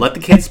out there. Let the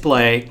kids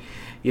play.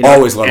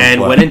 Always let them play.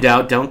 And when in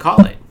doubt, don't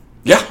call it.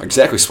 Yeah,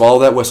 exactly. Swallow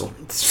that whistle.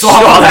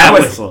 Swallow that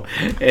whistle.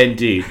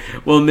 Indeed.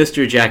 Well,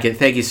 Mr. Jekot,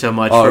 thank you so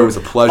much for it was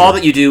a pleasure. all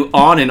that you do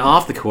on and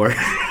off the court.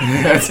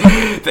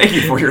 Thank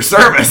you for your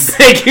service.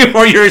 Thank you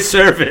for your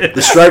service.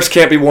 The stripes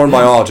can't be worn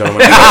by all,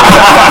 gentlemen.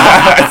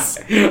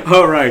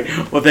 All right.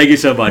 Well, thank you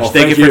so much. Well,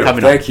 thank you for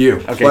coming on. Thank you.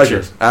 Okay,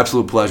 pleasure. cheers.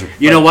 Absolute pleasure.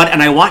 You know what?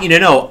 And I want you to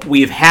know,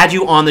 we've had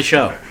you on the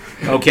show,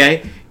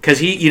 okay? Because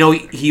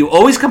he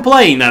always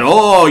complained that, you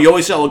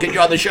always say, we'll get you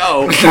on the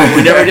show.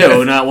 We never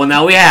do.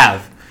 Now we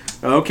have.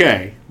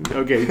 Okay.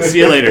 See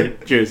you later.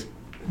 Cheers.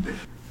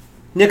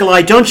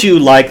 Nikolai, don't you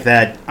like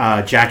that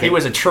jacket? He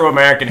was a true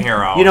American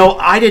hero.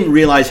 I didn't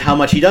realize how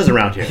much he does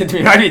around here.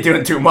 You might be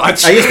doing too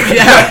much.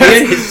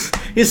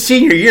 His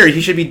senior year, he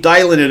should be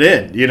dialing it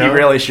in. He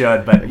really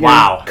should, but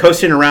wow.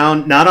 Coasting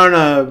around, not on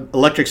an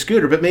electric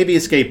scooter, but maybe a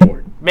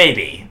skateboard.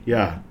 Maybe.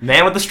 Yeah.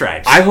 Man with the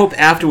stripes. I hope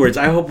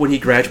when he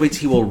graduates,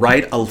 he will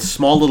write a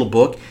small little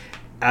book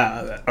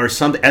or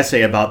some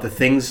essay about the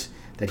things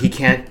that he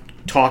can't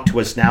talk to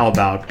us now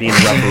about being a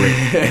referee.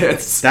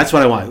 That's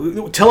what I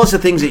want. Tell us the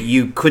things that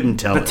you couldn't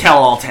tell us. The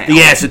tell-all tale.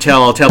 Yes, the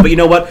tell-all tale. But you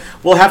know what?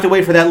 We'll have to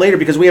wait for that later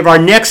because we have our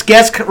next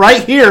guest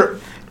right here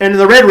in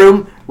the Red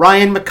Room,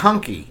 Ryan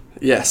McConkey.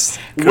 Yes.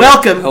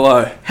 Welcome.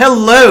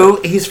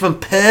 Hello. He's from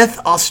Perth,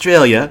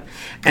 Australia,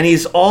 and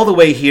he's all the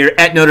way here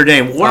at Notre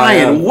Dame.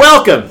 Ryan,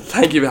 welcome.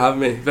 Thank you for having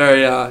me.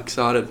 Very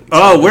excited.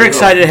 We're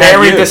excited to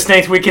have you. Very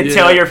distinct. We can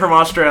tell you're from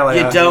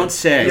Australia. You don't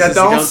say. Yeah,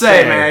 don't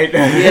say, mate.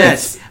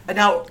 Yes.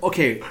 Now,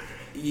 okay,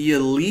 you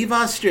leave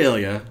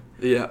Australia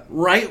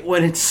right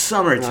when it's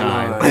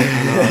summertime. I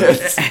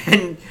know.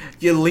 And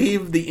you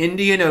leave the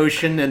Indian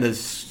Ocean and the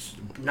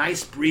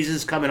nice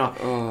breezes coming off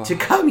to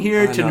come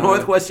here to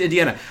Northwest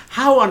Indiana.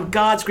 How on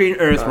God's green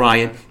earth,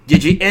 Ryan,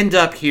 did you end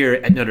up here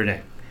at Notre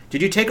Dame?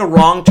 Did you take a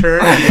wrong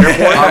turn at the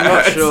airport? I'm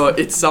not sure.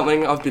 It's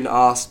something I've been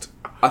asked,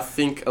 I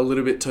think, a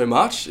little bit too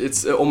much.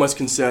 It's almost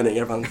concerning.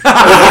 Everyone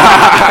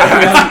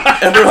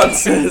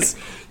says,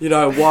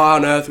 why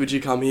on earth would you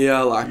come here?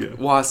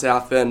 Why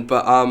South Bend?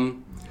 But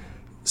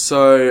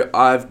so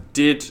I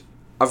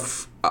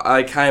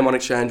came on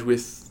exchange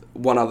with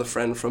one other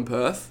friend from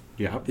Perth.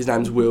 Yeah. His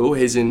name's Will.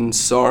 He's in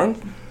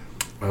Soren.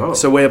 Oh.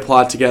 So we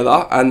applied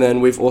together, and then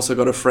we've also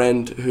got a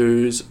friend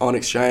who's on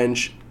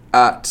exchange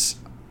at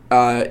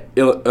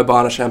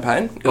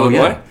Urbana-Champaign,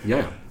 Illinois.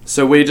 Yeah.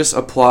 So we just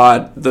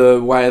applied. The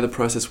way the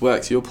process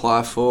works, you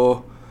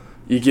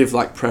give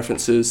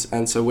preferences,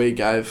 and so we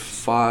gave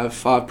five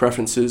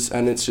preferences,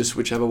 and it's just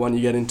whichever one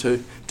you get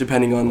into,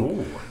 depending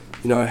on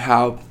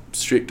how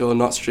strict or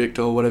not strict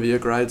or whatever your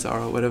grades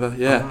are or whatever.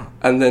 Yeah,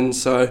 and then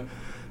so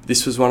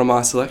this was one of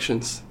my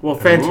selections. Well,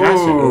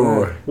 fantastic!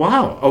 Ooh.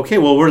 Wow. Okay.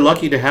 Well, we're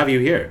lucky to have you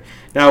here.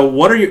 Now,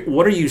 what are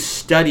you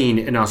studying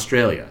in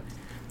Australia?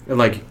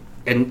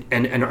 And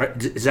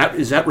is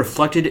that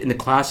reflected in the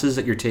classes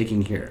that you're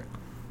taking here?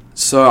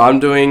 So I'm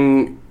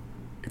doing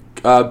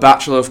a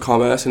Bachelor of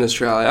Commerce in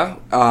Australia.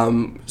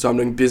 So I'm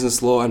doing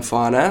business law and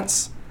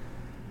finance.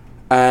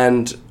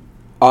 And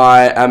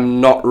I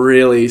am not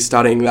really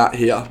studying that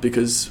here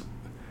because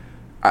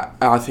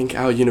I think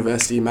our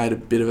university made a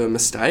bit of a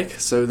mistake.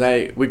 So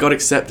we got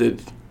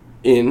accepted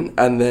in,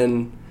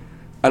 and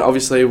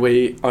obviously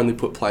we only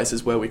put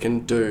places where we can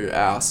do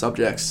our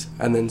subjects.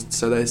 And then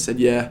so they said,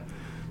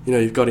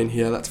 you've got in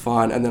here, that's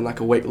fine. And then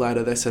a week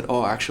later they said,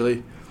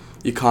 actually,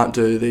 you can't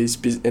do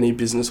any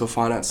business or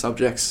finance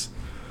subjects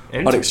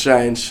on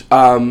exchange.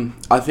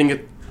 I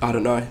think I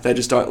don't know. They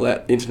just don't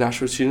let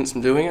international students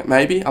from doing it.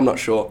 Maybe, I'm not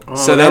sure.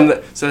 So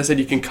they said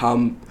you can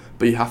come,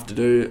 but you have to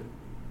do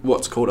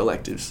what's called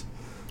electives.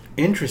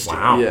 Interesting.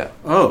 Wow. Yeah.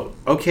 Oh,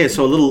 okay.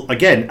 So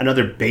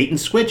another bait and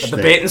switch.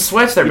 Bait and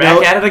switch. They're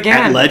back at it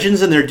again. At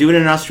Legends, and they're doing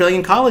it in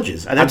Australian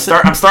colleges. I'm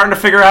starting to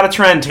figure out a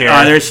trend here.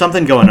 There's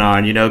something going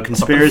on.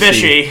 Conspiracy.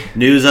 Fishy.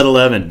 News at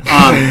 11.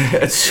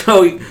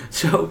 So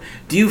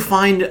do you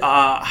find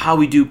how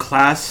we do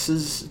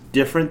classes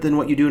different than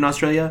what you do in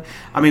Australia?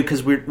 I mean,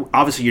 because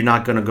you're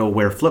not going to go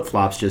wear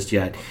flip-flops just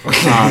yet.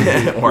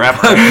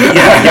 Wherever.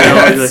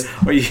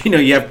 Or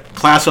you have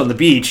class on the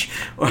beach.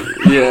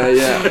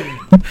 Yeah.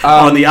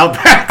 On the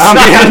outback.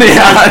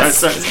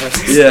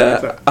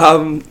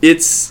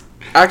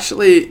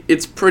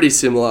 It's pretty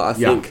similar, I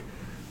think.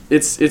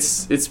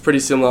 It's pretty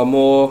similar.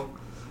 More,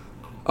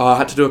 I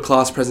had to do a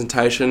class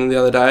presentation the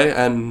other day,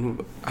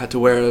 and I had to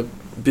wear a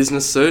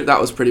business suit. That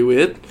was pretty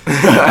weird.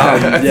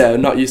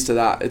 Not used to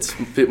that. It's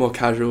a bit more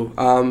casual.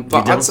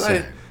 But I'd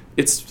say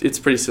it's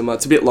pretty similar.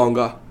 It's a bit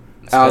longer.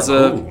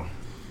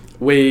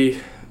 We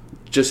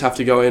just have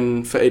to go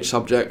in for each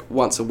subject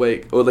once a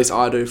week, or at least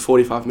I do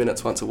 45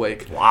 minutes once a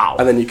week. Wow.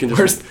 And then you can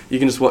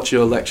just watch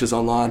your lectures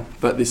online.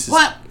 But this is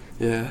What?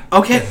 Yeah.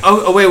 Okay.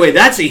 Oh, wait.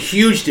 That's a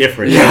huge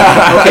difference.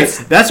 Yeah. Okay.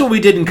 That's what we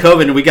did in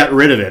COVID, and we got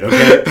rid of it.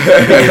 Okay.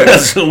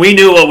 Because we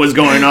knew what was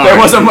going on. There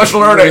wasn't much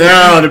learning.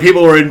 No, the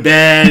people were in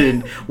bed,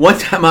 and one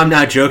time, I'm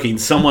not joking,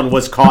 someone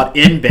was caught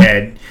in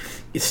bed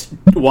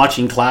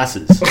watching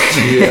classes.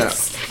 Yeah.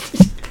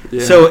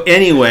 Yeah. So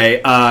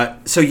anyway,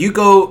 so you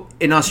go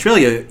in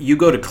Australia, you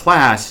go to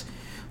class.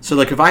 So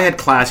like if I had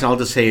class, and I'll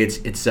just say it's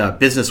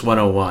Business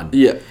 101.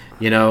 Yeah.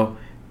 You know,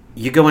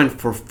 you go in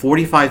for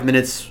 45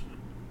 minutes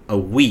a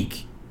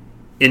week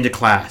into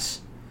class,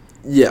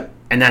 Yeah.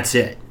 and that's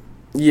it.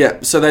 Yeah.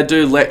 So they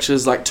do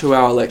lectures, like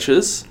 2-hour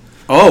lectures.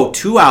 Oh,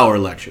 2-hour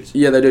lectures.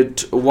 Yeah, they do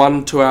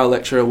one 2-hour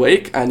lecture a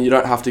week, and you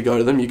don't have to go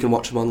to them. You can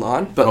watch them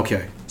online. But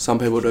Okay. some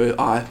people do.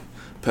 I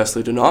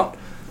personally do not.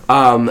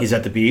 He's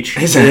at the beach.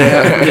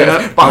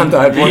 Yeah. Bondi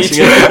Beach. Watching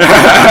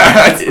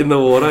it in the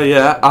water,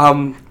 yeah.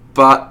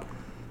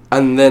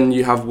 And then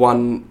you have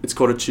one, it's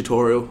called a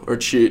tutorial or a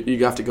tute.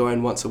 You have to go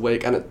in once a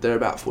week, and they're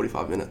about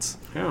 45 minutes.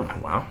 Oh,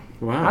 Wow.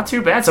 wow. Not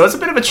too bad. So it's a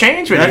bit of a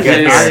change when That you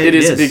get is- here. It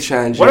is a is. big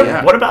change. What,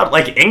 yeah. what about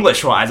like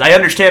English-wise? I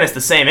understand it's the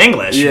same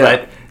English, Yeah.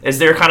 but is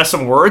there kind of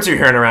some words you're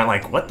hearing around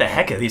like, what the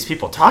heck are these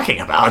people talking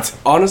about?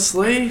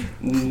 Honestly,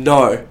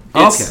 no.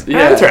 Okay.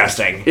 Yeah.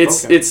 Interesting.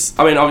 It's.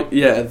 I mean,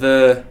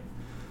 yeah.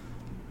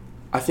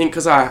 I think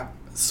because I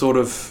sort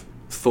of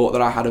thought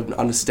that I had an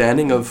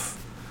understanding of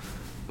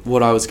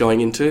what I was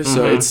going into,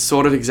 so it's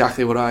sort of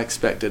exactly what I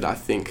expected. I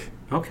think.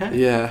 Okay.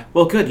 Yeah.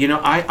 Well, good. You know,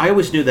 I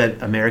always knew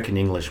that American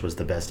English was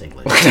the best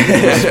English.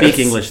 Speak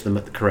English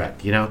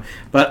correct, you know.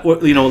 But,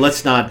 you know,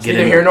 let's not get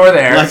Neither into here nor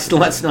there.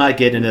 Let's not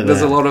get into There's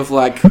that. a lot of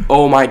like,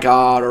 oh my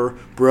god, or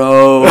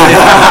bro.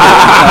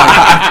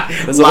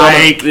 There's a lot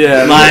of,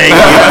 yeah, a lot of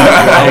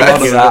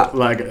that.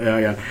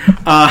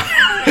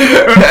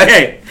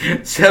 Okay,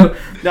 so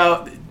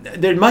now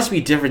there must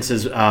be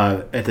differences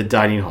at the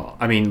dining hall.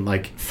 I mean,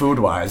 like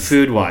Food-wise.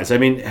 food-wise. I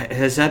mean,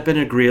 has that been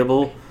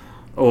agreeable,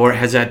 or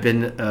has that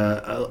been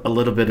a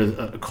little bit of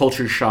a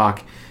culture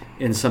shock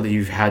in something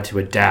you've had to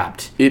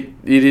adapt? It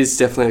is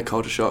definitely a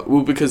culture shock.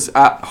 Well, because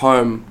at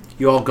home,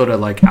 You all go to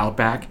like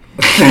Outback.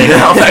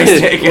 Outback's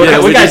taking We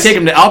it. gotta take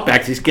him to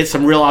Outback to get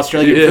some real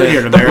Australian food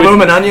here in The America.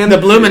 bloomin' onion. The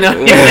bloomin'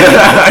 onion.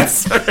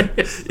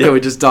 yeah, we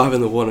just dive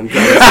in the water and go.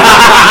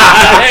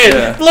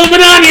 Hey,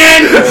 bloomin'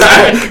 onion.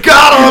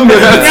 Got him!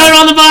 Throw it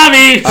on the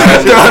bobby.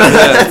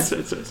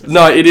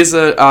 No, it is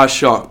a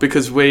shock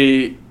because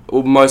we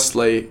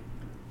mostly,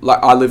 like,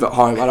 I live at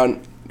home.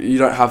 You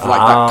don't have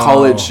like that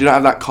college. You don't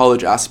have that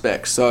college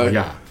aspect. So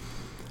Yeah.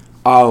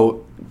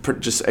 I'll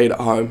just eat at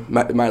home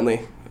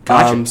mainly.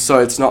 Gotcha. So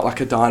it's not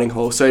like a dining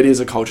hall. So it is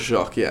a culture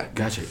shock. Yeah.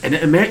 Gotcha.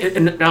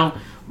 And now,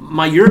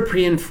 my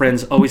European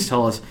friends always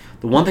tell us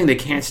the one thing they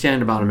can't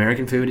stand about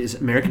American food is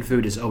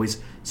always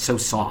so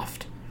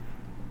soft.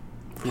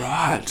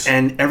 Right.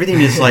 And everything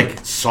is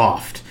like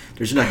soft.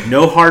 There's like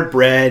no hard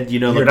bread,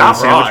 you know. You're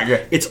like not wrong.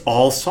 It's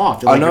all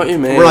soft. I know what you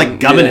mean. We're like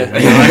gumming Yeah.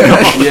 it. You know, like,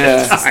 oh,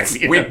 Yeah. God, you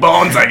know. Weak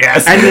bones, I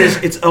guess. And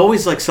it's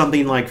always like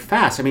something like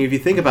fast. I mean, if you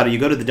think about it, you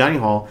go to the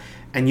dining hall,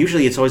 and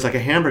usually it's always like a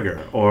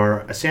hamburger or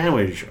a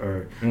sandwich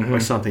or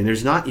something.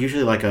 There's not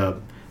usually like a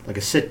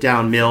sit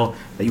down meal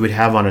that you would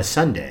have on a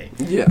Sunday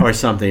or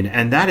something,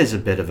 and that is a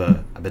bit of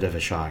a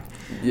shock.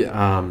 Yeah.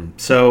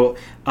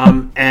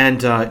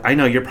 I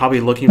know you're probably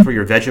looking for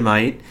your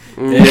Vegemite.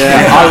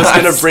 Yeah. I was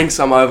gonna bring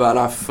some over and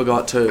I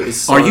forgot to.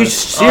 Are you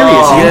serious?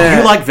 Yeah.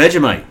 You like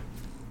Vegemite?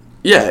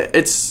 Yeah.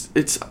 It's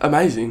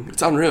amazing.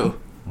 It's unreal.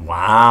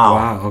 Wow.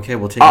 Wow. Okay,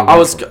 we'll take. I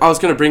was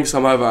gonna bring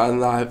some over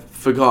and I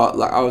forgot.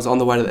 Like I was on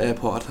the way to the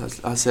airport.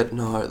 I said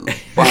no.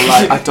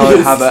 I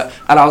don't have it.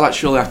 And I was like,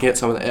 surely I can get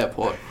some at the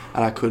airport,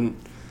 and I couldn't.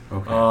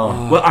 Okay.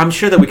 Well, I'm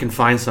sure that we can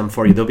find some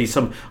for you. There'll be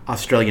some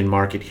Australian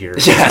market here.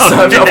 Yes,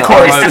 of I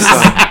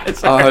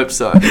course. hope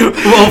so. We'll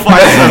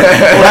find some.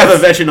 We'll have a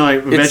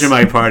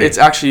Vegemite party. It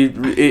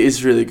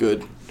is really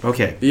good.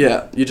 Okay.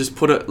 Yeah, you just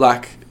put it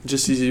like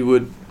just as you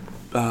would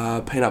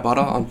peanut butter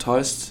on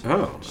toast.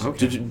 Oh,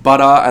 okay.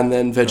 Butter and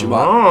then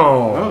Vegemite.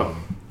 Oh.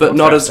 But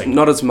not as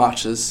Interesting.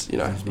 much as, you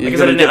know. Like, is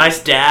it a nice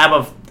dab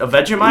of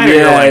Vegemite, or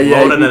you're like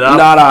loading it up?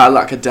 No,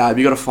 like a dab.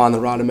 You got to find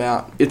the right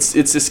amount. It's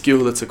a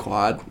skill that's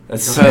acquired.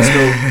 That's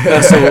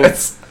Personal.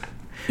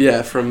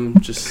 Yeah, from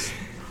just.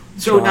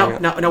 So trying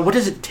it. now, what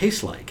does it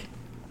taste like?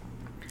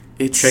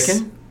 It's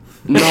Chicken?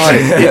 No,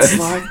 it's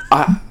like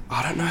I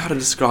don't know how to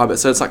describe it.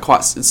 So it's like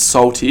it's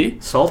salty.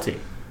 Salty.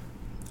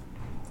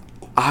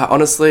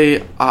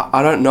 Honestly,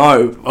 I don't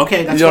know.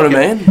 Okay, that's you know okay.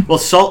 what I mean? Well,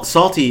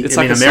 salty. It's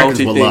I like mean, a Americans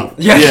salty will thing. love.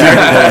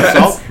 Yeah.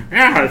 Salt.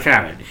 Yeah, let's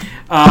have it.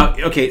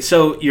 Okay,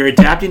 so you're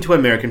adapting to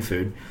American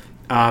food.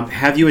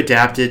 Have you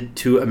adapted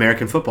to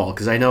American football?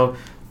 Because I know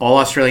all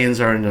Australians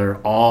are under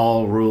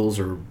all rules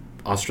or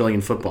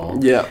Australian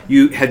football. Yeah.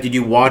 Did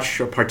you watch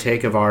or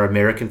partake of our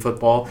American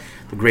football,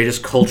 the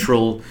greatest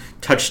cultural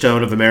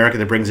touchstone of America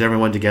that brings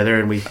everyone together,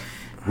 and we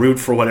root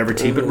for whatever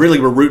team, but really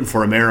we're rooting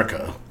for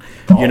America.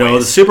 You know,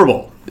 the Super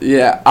Bowl.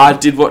 Yeah, I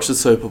did watch the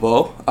Super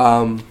Bowl.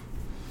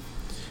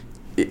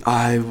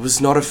 I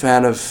was not a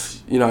fan of,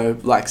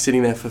 like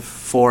sitting there for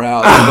 4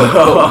 hours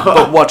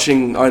but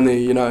watching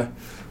only,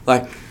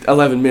 like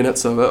 11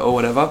 minutes of it or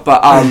whatever.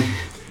 But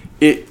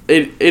it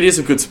is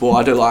a good sport.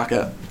 I do like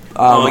it. You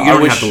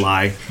don't have to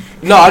lie.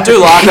 No, I do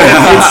like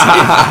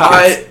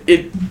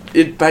it.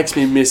 It makes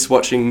me miss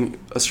watching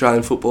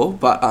Australian football,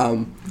 but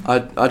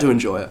I do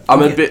enjoy it.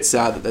 I'm a bit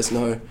sad that there's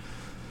no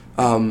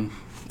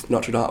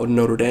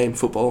Notre Dame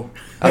football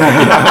on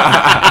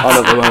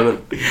at the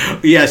moment.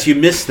 Yes, you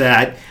missed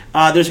that.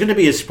 There's going to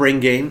be a spring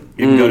game.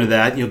 You can go to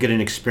that. You'll get an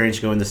experience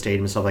going in the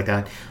stadium and stuff like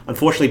that.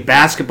 Unfortunately,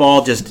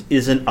 basketball just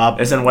isn't up.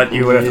 Isn't what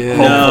you would have hoped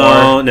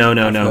for.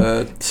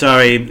 No.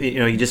 Sorry,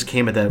 you just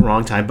came at the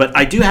wrong time. But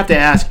I do have to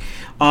ask,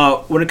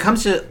 when it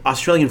comes to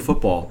Australian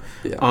football,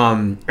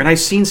 and I've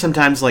seen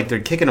sometimes like they're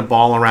kicking a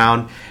ball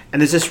around,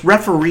 and there's this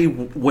referee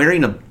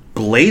wearing a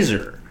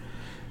blazer.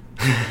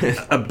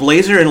 A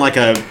blazer and like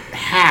a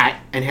hat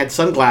and had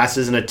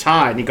sunglasses and a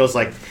tie, and he goes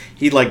like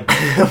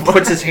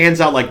puts his hands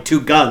out like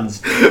two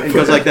guns and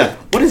goes like that.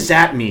 What does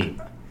that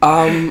mean?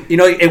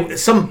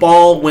 Some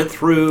ball went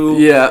through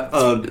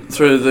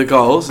through the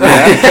goals,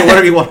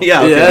 whatever you want, the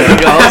goals.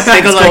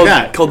 It goes like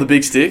that, called the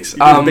big sticks.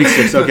 Big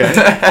sticks, okay.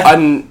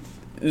 And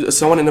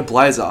someone in a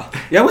blazer.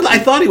 Yeah, well, I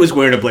thought he was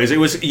wearing a blazer. It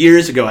was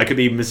years ago. I could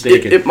be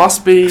mistaken. It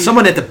must be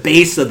someone at the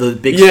base of the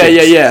big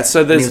sticks. Yeah.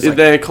 So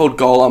they're called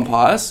goal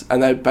umpires,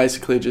 and they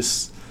basically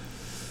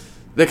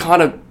they're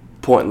kind of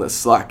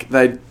pointless. Like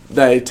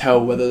they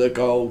tell whether the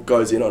goal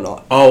goes in or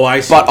not. Oh,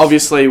 I see. But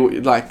obviously,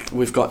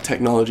 we've got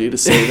technology to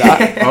see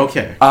that.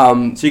 Okay.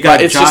 So you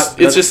got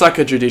it's just like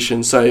a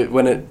tradition. So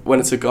when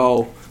it's a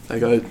goal,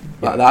 they go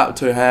like that with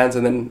two hands,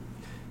 and then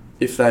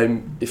if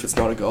it's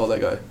not a goal, they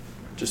go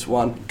just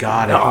one.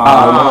 Got it.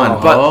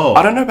 But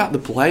I don't know about the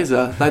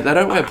blazer. They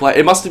don't wear blazer.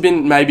 It must have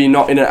been maybe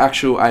not in an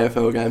actual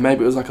AFL game.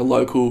 Maybe it was like a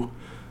local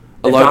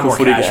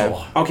footy game.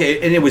 Okay,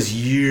 and it was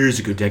years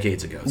ago,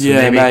 decades ago.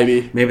 So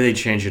maybe they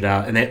changed it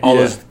out, and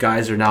those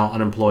guys are now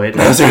unemployed.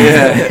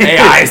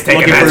 AI is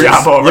taking that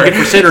job over. Looking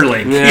for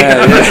Centerlink.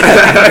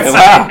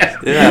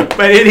 Yeah.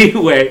 But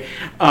anyway,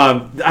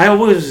 I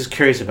always was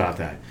curious about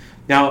that.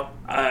 Now,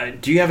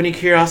 do you have any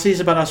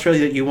curiosities about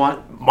Australia that you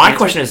want? My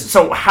question is,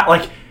 so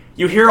how,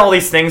 you hear all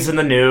these things in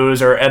the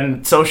news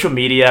and social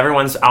media.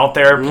 Everyone's out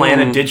there playing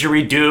a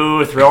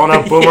didgeridoo, throwing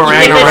a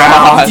boomerang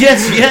around.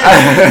 Yes.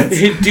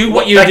 Do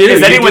what you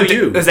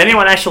do. Is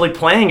anyone actually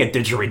playing a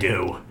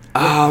didgeridoo?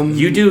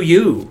 You do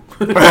you.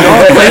 Play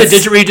the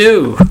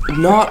didgeridoo.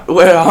 Not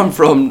where I'm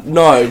from.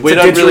 No, we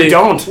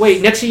don't.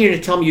 Wait, next thing you're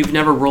going to tell me you've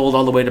never rolled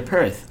all the way to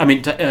Perth. I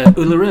mean, to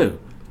Uluru.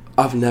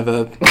 I've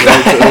never been to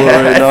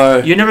Uluru, no.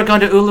 You've never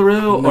gone to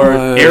Uluru or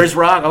Ayers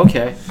Rock?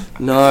 Okay.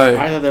 No.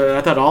 I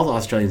thought all the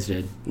Australians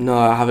did. No,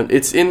 I haven't.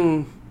 It's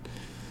kind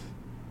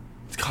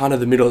of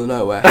the middle of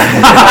nowhere.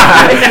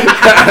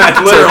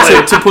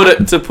 to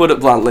put it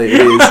bluntly,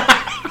 it is.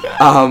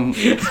 And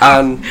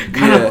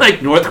kind of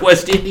like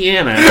Northwest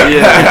Indiana.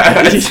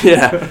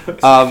 Yeah.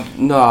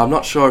 No, I'm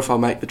not sure if I'll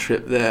make the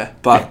trip there,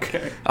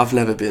 but I've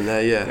never been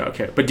there. Yeah.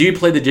 Okay, but do you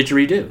play the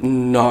didgeridoo?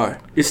 No.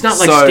 It's not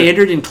like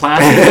standard in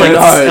classes, like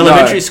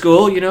elementary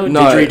school.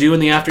 Didgeridoo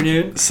in the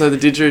afternoon. So the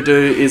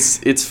didgeridoo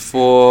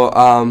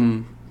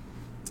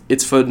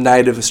it's for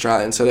native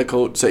Australians. So they're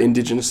called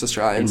Indigenous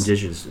Australians.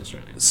 Indigenous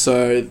Australians.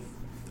 So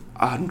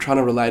I'm trying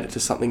to relate it to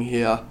something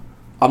here.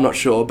 I'm not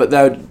sure, but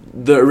they're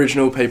the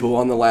original people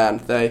on the land.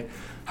 They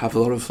have a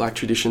lot of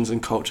traditions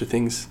and culture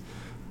things,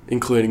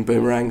 including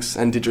boomerangs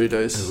and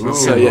didgeridoos. Ooh.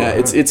 So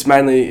it's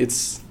mainly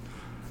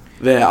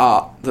their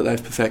art that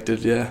they've perfected.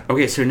 Yeah.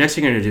 Okay, so next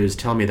thing you're gonna do is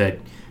tell me that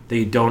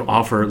they don't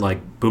offer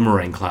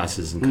boomerang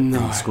classes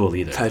in school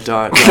either. They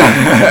don't.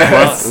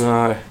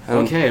 No.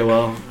 Okay,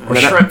 well, we're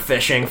shrimp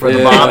fishing for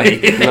the Bobby.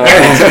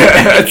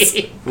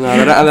 No,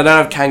 they don't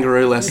have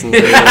kangaroo lessons.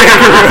 Ride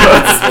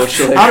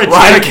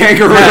a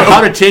kangaroo.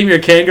 How to tame your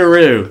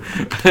kangaroo.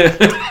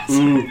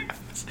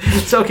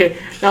 It's okay.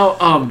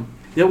 Now,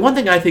 the one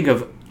thing I think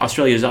of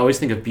Australia is I always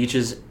think of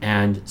beaches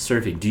and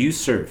surfing. Do you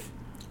surf?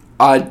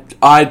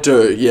 I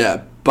do,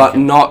 yeah, but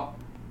not.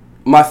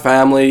 My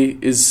family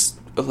is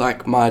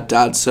my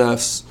dad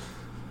surfs.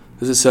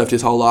 Has surfed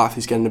his whole life.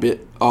 He's getting a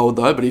bit old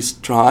though, but he's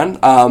trying.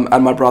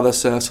 And my brother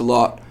surfs a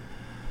lot.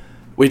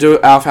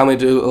 Our family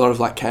do a lot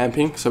of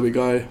camping, so we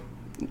go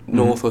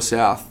north or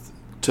south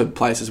to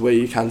places where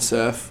you can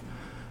surf.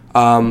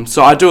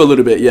 So I do a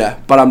little bit, yeah,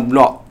 but I'm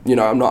not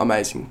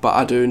amazing, but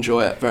I do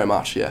enjoy it very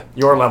much, yeah.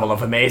 Your level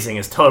of amazing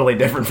is totally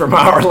different from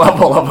our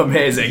level of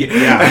amazing.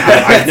 Yeah,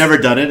 I've never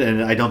done it,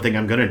 and I don't think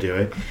I'm going to do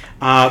it.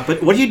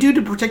 But what do you do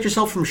to protect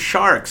yourself from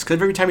sharks?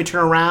 Because every time you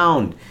turn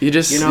around, you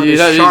don't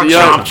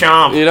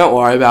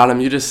worry about them.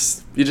 You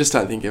just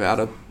don't think about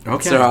them.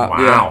 Okay. Wow.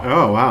 Yeah.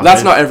 Oh, wow.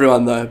 That's not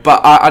everyone though,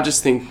 but I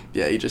just think,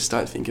 you just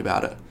don't think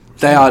about it.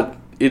 They are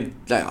there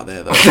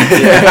though.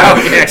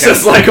 Yeah.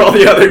 Just like all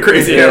the other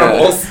crazy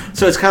animals.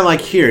 So it's kind of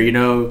like here, you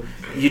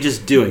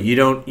just do it.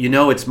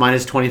 It's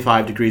minus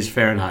 25 degrees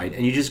Fahrenheit,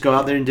 and you just go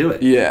out there and do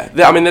it. Yeah.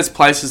 There's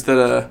places that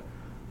are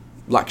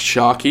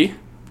sharky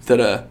that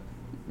are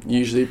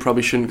usually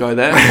probably shouldn't go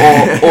there.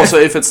 Or also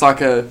if it's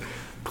a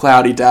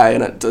cloudy day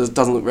and it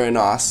doesn't look very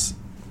nice,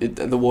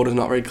 the water's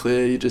not very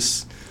clear,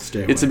 it's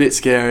a bit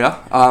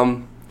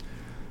scarier.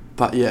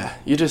 But yeah,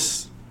 you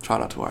just try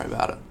not to worry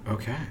about it.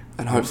 Okay.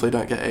 And hopefully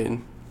don't get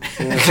eaten.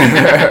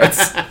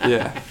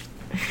 Yeah.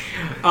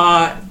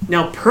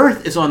 Now,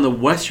 Perth is on the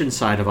western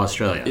side of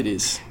Australia. It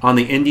is. On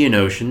the Indian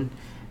Ocean.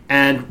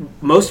 And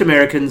most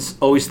Americans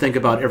always think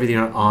about everything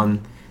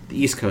on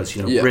the East Coast.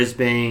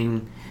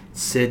 Brisbane,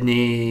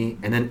 Sydney,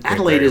 and then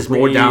Adelaide is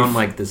more down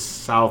like the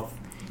south.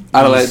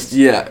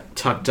 Adelaide,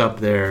 tucked up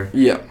there.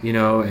 Yeah.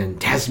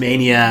 And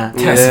Tasmania.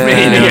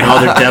 Tasmania.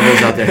 All the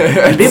devils out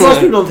there. And most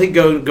people don't think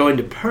going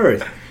to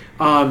Perth.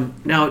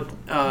 Now,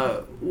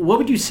 what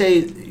would you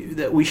say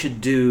that we should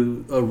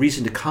do a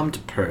reason to come to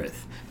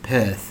Perth?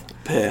 Perth.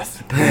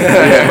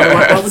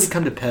 Why would you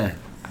come to Perth?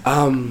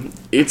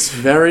 It's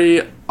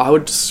very, I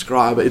would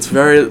describe it, it's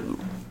very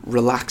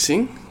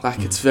relaxing.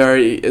 Like, it's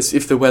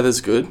if the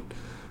weather's good,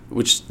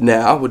 which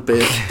now would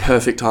be a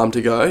perfect time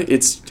to go,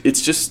 it's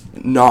just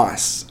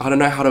nice. I don't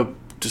know how to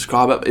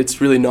describe it, but it's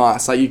really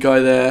nice. Like, you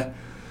go there.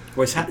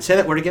 Wait, say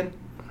that word again.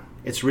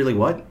 It's really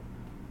what?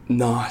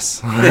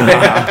 Nice.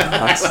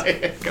 Nice.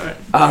 Go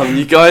ahead.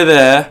 You go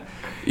there,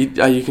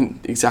 you can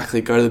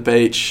go to the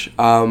beach,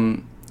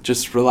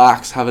 just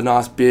relax, have a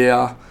nice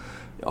beer,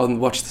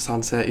 watch the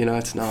sunset.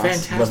 It's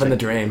nice. Fantastic. Living the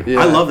dream. Yeah.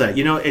 I love that.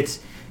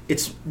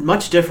 It's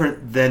much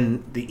different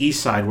than the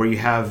east side, where you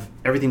have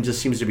everything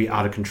just seems to be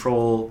out of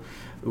control,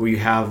 where you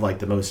have like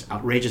the most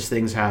outrageous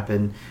things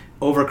happen,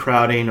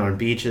 overcrowding on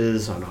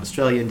beaches on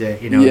Australian Day.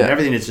 And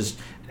everything is just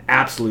an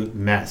absolute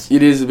mess.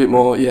 It is a bit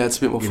more. Yeah, it's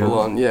a bit more full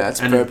on. Yeah,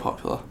 it's very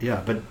popular.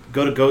 Yeah, but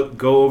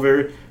go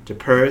over to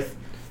Perth.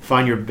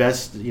 Find your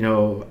best,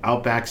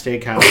 Outback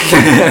Steakhouse.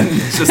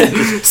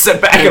 just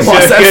sit back and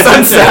watch that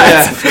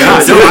sunset.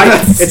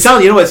 It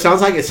sounds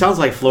like. It sounds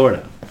like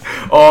Florida.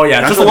 Oh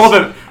yeah, just a little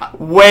bit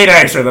way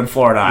nicer than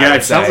Florida. Yeah,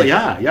 it sounds like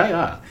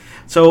yeah.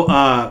 So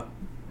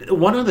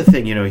one other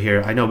thing,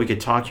 here, I know we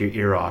could talk your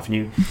ear off,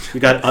 and you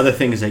got other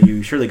things that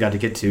you surely got to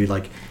get to,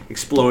 like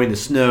exploring the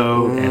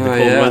snow and the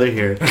cold weather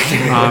here,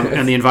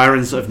 and the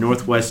environs of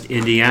Northwest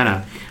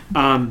Indiana.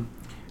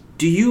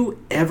 Do you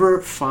ever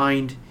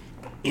find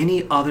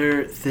any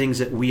other things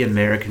that we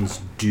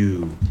Americans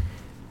do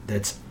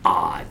that's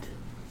odd?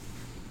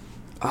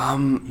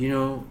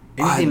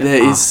 Anything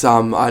there odd? is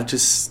some. I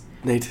just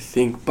need to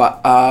think.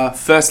 But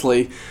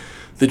firstly,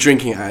 the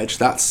drinking age.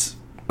 That's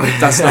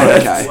not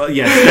okay. Well,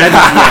 yes,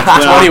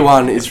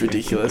 21 is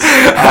ridiculous.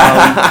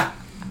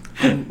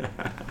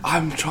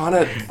 I'm trying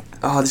to.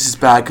 Oh, this is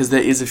bad because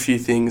there is a few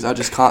things I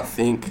just can't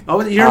think.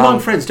 Oh, you're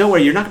among friends. Don't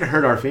worry. You're not going to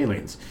hurt our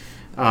feelings.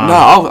 No,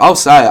 I'll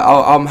say it.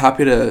 I'm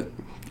happy to.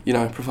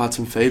 Provide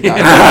some feedback.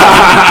 We'll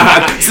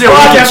have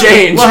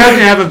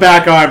to have him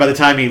back on by the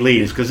time he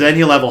leaves, because then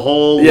he'll have a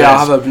whole list,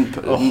 I'll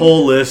have a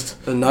whole list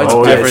of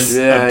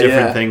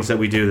different things that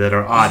we do that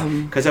are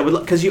odd.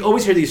 Because you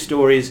always hear these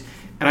stories,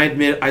 and I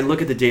admit I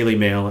look at the Daily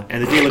Mail,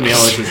 and the Daily Mail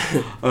is just,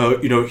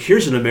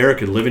 here's an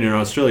American living in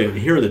Australia, and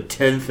here are the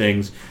 10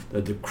 things,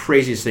 the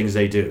craziest things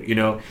they do,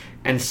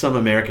 and some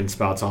American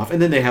spouts off,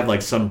 and then they have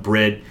like some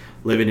Brit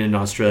living in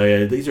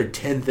Australia. These are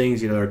 10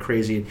 things, that are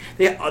crazy.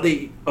 They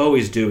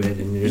always do it,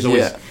 and there's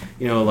always,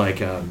 like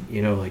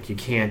you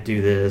can't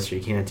do this or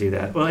you can't do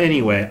that. Well,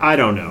 anyway, I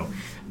don't know,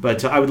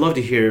 but I would love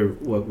to hear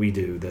what we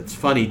do that's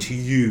funny to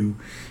you.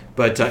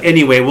 But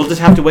anyway, we'll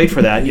just have to wait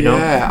for that.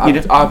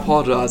 I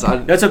apologize.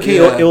 That's okay.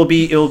 Yeah.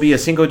 It'll be a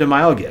Cinco de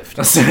Mayo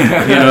gift. So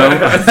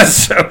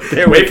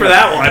wait for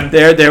that one.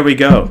 There we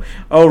go.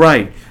 All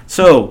right.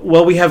 So,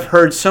 we have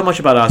heard so much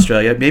about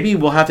Australia. Maybe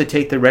we'll have to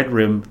take the Red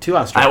Room to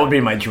Australia. That would be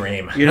my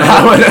dream.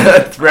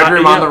 Red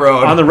Room on the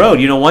road. On the road.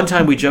 One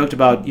time we joked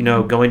about,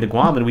 going to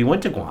Guam, and we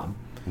went to Guam.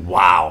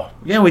 Wow.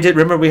 Yeah, we did.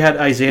 Remember we had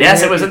Isaiah?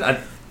 Yes, it was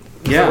a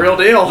real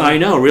deal. I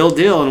know, real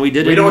deal, and we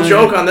did it. We don't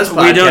joke on this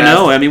podcast. We don't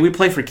know. I mean, we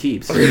play for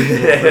keeps.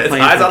 It's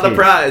eyes on the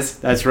prize.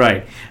 That's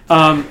right.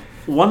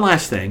 One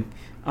last thing.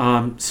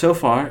 So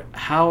far,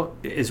 how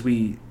as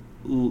we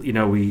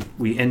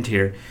end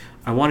here,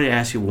 I wanted to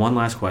ask you one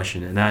last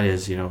question, and that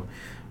is,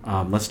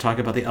 let's talk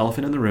about the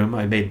elephant in the room.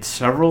 I made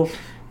several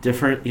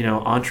different,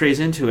 entrees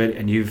into it,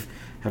 and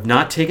have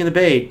not taken the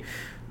bait.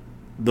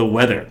 The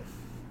weather.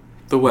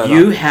 The weather.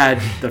 You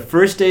had the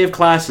first day of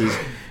classes.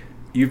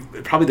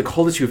 Probably the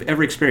coldest you've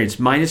ever experienced,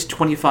 minus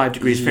 25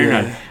 degrees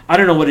Fahrenheit. I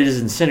don't know what it is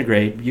in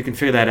centigrade. You can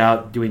figure that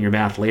out doing your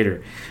math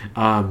later.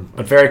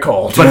 But very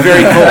cold.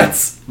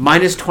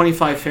 Minus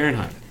 25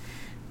 Fahrenheit.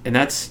 And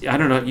that's, I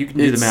don't know, you can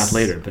do the math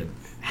later, but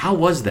how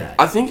was that?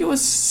 I think it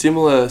was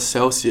similar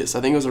Celsius.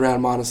 I think it was around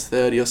minus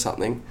 30 or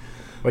something.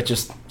 Which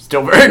is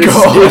still very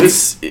cold.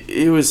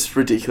 It was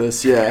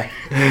ridiculous, yeah.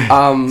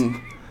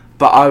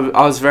 But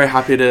I was very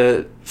happy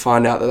to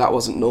find out that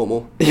wasn't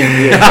normal. But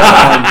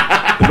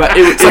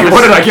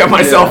what did I get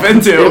myself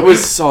into? It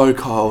was so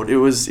cold. It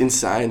was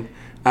insane.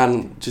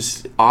 And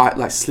just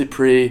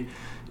slippery.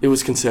 It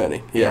was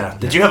concerning. Yeah.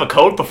 Did you have a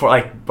coat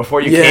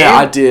before you came? Yeah,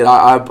 I did.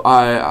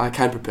 I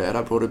came prepared.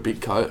 I brought a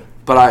big coat.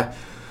 But I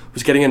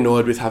was getting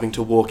annoyed with having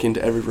to walk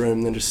into every room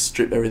and then just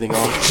strip everything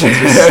off.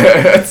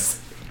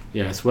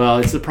 Yes, well,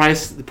 it's the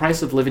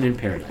price of living in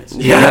paradise.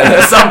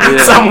 Yeah,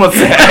 some would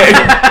say.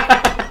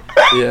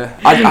 Yeah,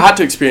 I had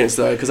to experience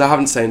though because I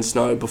haven't seen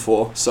snow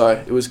before, so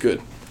it was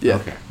good. Yeah.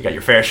 Okay. You got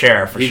your fair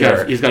share for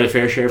sure. He's got a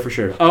fair share for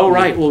sure. Oh,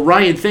 right. Well,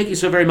 Ryan, thank you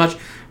so very much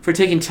for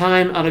taking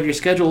time out of your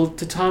schedule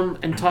to come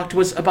and talk to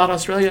us about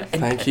Australia.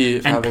 Thank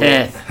you for and having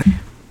Perth. me.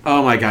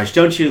 Oh my gosh,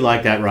 don't you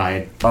like that,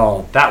 Ryan?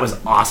 Oh, that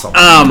was awesome.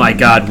 Oh my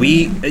God,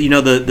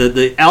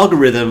 the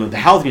algorithm, the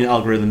health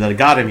algorithm that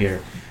got him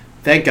here.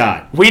 Thank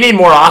God. We need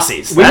more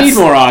Aussies. We need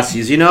more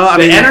Aussies, I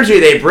mean,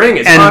 energy they bring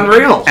is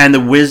unreal. And the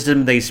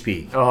wisdom they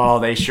speak. Oh,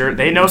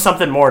 they know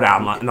something more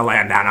down in the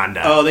land down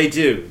under. Oh, they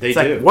do. They do.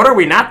 Like, what are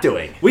we not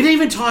doing? We didn't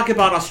even talk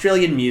about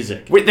Australian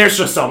music. There's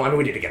just so much.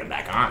 We need to get him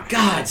back on.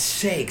 God's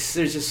sakes,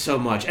 there's just so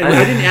much. And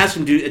I didn't ask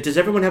him, does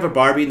everyone have a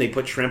Barbie and they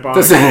put shrimp on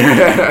it?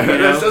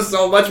 There's just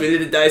so much we need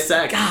to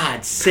dissect.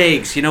 God's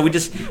sakes, we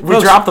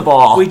dropped the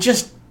ball. We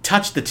just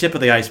touched the tip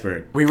of the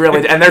iceberg. We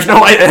really did. And there's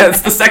no...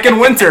 It's the second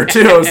winter,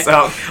 too,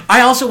 so...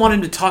 I also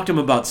wanted to talk to him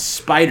about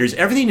spiders.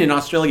 Everything in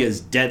Australia is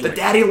deadly. The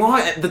daddy long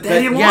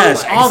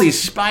Yes, legs. all these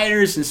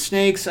spiders and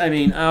snakes. I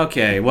mean,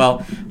 okay. Well,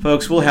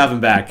 folks, we'll have him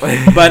back.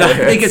 But I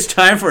think it's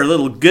time for a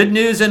little good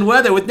news and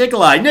weather with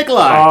Nikolai.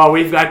 Nikolai! Oh,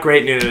 we've got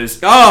great news.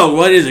 Oh,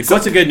 what is it?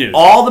 What's the good news?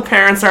 All the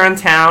parents are in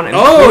town,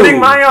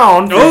 including my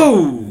own.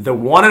 Oh! The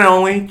one and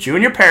only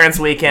Junior Parents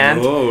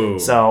Weekend. Oh.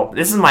 So,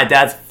 this is my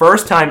dad's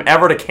first time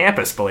ever to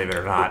campus, believe it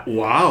or not.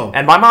 Wow.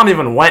 And my mom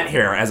even went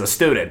here as a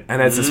student,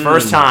 and it's his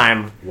first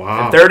time.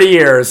 Wow. In 30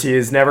 years,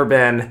 he's never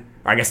been,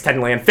 or I guess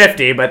technically in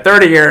 50, but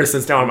 30 years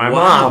since knowing my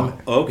mom.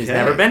 Okay. He's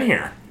never been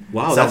here.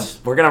 Wow, so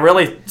we're going to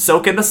really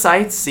soak in the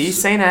sights, see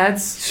St.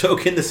 Ed's.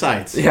 Soak in the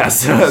sights.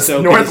 Yes,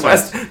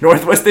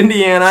 Northwest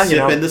Indiana.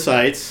 Sip in the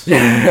sights.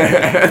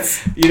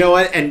 Yes. You know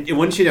what? And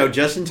wouldn't you know,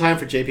 just in time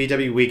for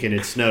JPW weekend,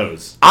 it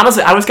snows.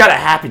 Honestly, I was kind of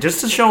happy just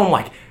to show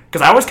them,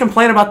 because I always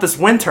complain about this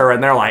winter,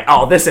 and they're like,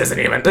 oh, this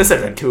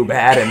isn't too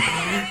bad. And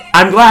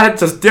I'm glad it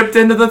just dipped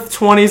into the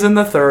 20s and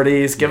the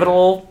 30s, give it a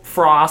little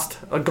frost,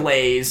 a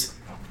glaze.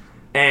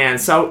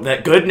 And so, the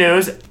good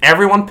news,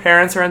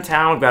 parents are in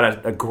town. We've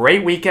got a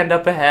great weekend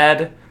up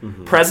ahead.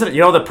 Mm-hmm.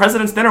 The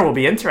president's dinner will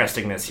be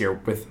interesting this year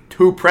with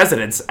two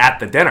presidents at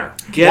the dinner.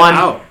 Get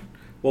out.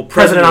 Well,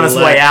 president on his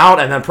way out,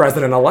 and then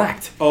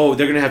president-elect. Oh,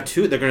 they're gonna have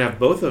two. They're gonna have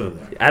both of them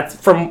there. That's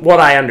from what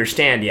I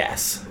understand.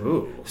 Yes.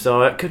 Ooh.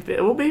 So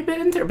it will be a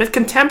bit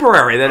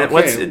contemporary than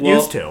what's it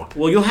used to.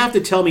 Well, you'll have to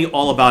tell me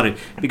all about it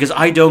because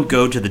I don't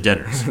go to the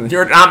dinners.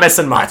 You're not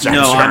missing much. I'm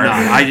sure.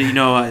 I'm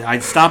not. I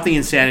stopped the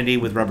insanity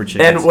with rubber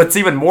chickens. And what's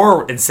even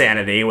more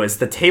insanity was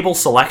the table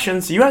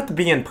selections. You have to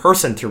be in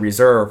person to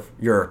reserve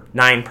your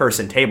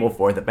 9-person table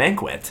for the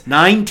banquet.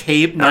 9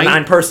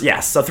 person.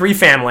 Yes. So 3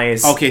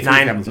 families. Okay, 3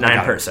 families.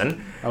 9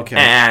 person. Okay.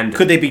 And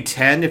could they be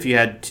 10 if you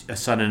had a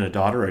son and a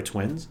daughter or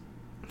twins?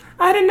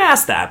 I didn't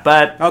ask that,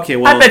 but okay,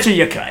 well, I bet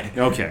you could.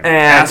 Okay. And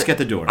ask at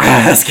the door.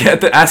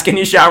 Ask and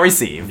you shall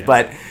receive. Yes.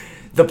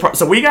 But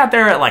so we got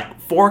there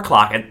at 4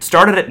 o'clock. It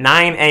started at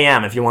 9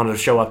 a.m. if you wanted to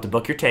show up to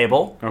book your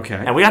table. Okay.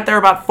 And we got there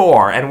about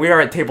 4, and we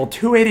are at table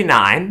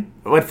 289.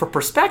 But for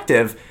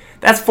perspective,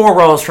 that's 4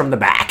 rows from the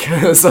back.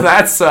 So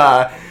that's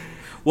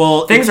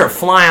things are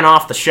flying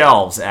off the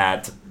shelves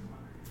at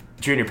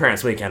Junior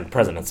Parents Weekend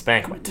President's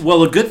Banquet. Well,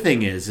 the good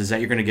thing is that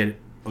you're going to get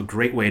a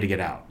great way to get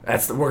out.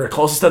 We're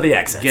closest to the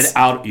exits. Get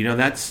out.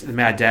 That's the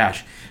mad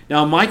dash.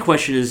 Now, my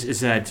question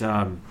is that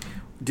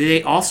do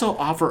they also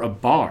offer a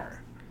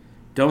bar?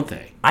 Don't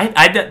they?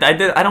 I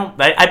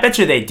bet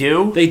you they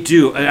do. They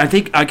do.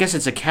 I guess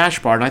it's a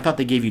cash bar, and I thought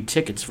they gave you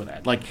tickets for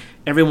that.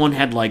 Everyone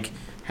had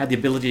the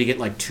ability to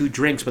get 2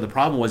 drinks, but the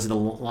problem was the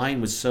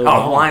line was so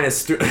long. The line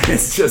is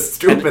it's just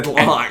stupid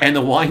long. And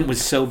the wine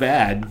was so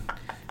bad.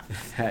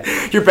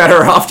 You're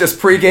better off just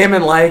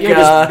pre-gaming you're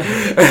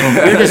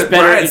just better.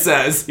 Brian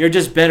says you're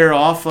just better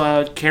off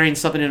carrying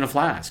something in a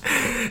flask.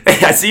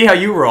 I see how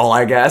you roll,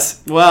 I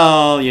guess.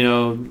 Well,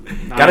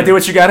 gotta do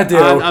what you gotta do.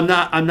 I'm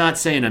not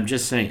saying. I'm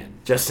just saying.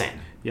 Just saying.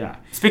 Yeah.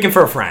 Speaking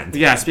for a friend.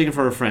 Yeah, speaking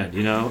for a friend.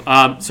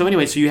 So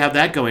anyway, so you have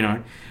that going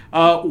on.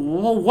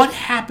 What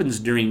happens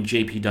during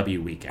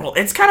JPW weekend? Well,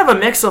 it's kind of a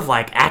mix of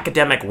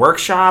academic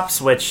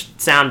workshops, which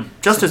sound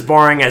just as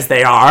boring as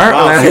they are.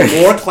 Wow,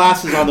 so more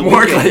classes on the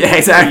weekend. Yeah,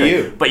 exactly. For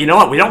you. But you know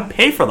what? We don't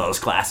pay for those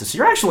classes. So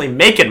you're actually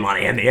making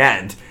money in the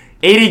end.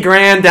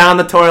 $80,000 down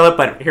the toilet,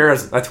 but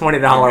here's a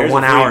 $20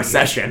 1-hour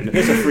session.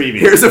 Here's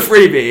a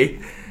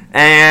freebie.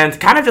 And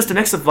kind of just a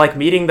mix of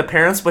meeting the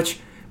parents,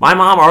 which my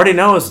mom already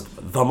knows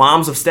the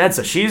moms of Steds,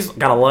 so she's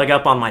got a leg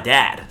up on my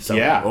dad. So,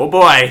 yeah. Oh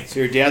boy.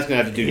 So your dad's going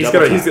to have to do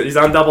double time. He's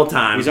on double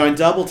time. He's on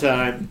double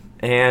time.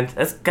 And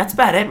that's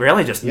about it,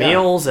 really. Just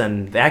meals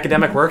and the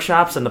academic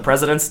workshops and the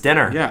president's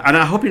dinner. Yeah, and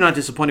I hope you're not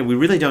disappointed. We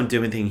really don't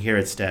do anything here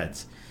at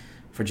Steds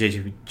for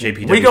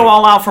JPW. We go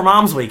all out for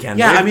Mom's Weekend.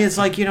 Yeah, I mean, it's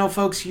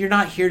folks, you're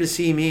not here to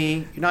see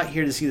me. You're not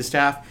here to see the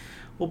staff.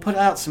 We'll put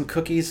out some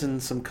cookies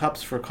and some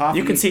cups for coffee.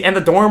 You can see, and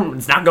the dorm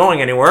is not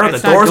going anywhere. The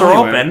doors are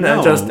open.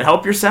 No. Just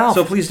help yourself.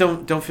 So please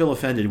don't feel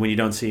offended when you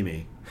don't see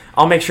me.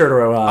 I'll make sure to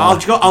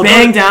I'll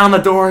bang down the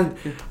door. And,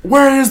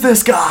 where is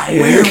this guy?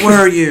 Where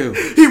were you?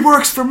 He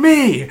works for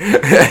me.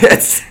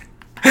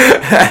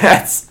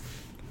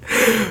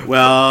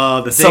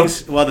 Well,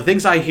 the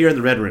things I hear in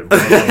the Red Room.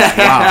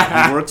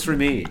 Wow, he works for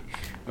me.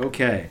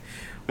 Okay.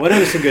 What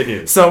is some good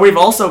news? So we've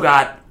also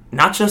got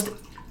not just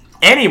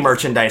any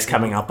merchandise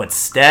coming up, but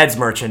Steds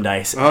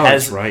merchandise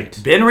has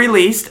been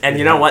released. And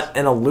you know what?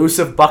 An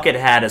elusive bucket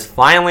hat has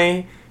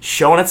finally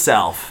shown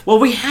itself. Well,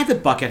 we had the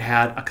bucket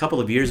hat a couple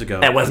of years ago.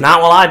 That was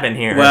not while I've been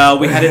here. Well,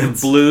 we had it in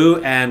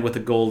blue and with a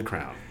gold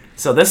crown.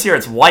 So this year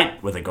it's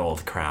white with a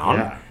gold crown.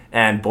 Yeah.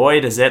 And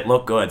boy, does it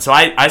look good. So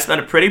I spent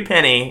a pretty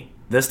penny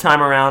this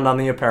time around on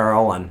the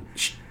apparel. And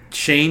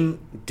Shane,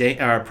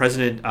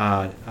 President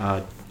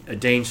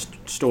Dane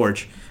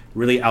Storch,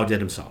 really outdid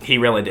himself. He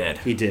really did.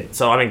 He did.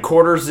 So, I mean,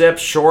 quarter zip,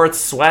 shorts,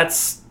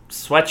 sweats,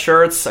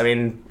 sweatshirts. I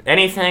mean,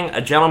 anything a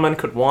gentleman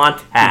could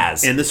want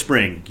has. In the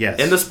spring,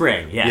 yes. In the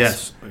spring,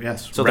 yes.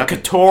 Yes. So the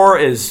couture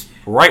is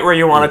right where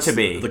you want it to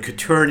be. The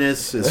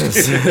coutureness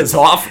is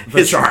off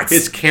the charts.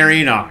 It's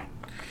carrying on.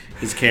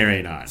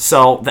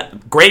 So,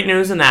 great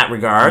news in that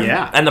regard.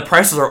 Yeah. And the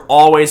prices are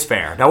always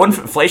fair. Now,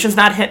 inflation's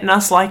not hitting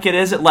us like it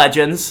is at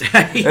Legends.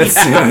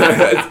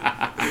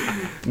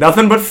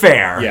 Nothing but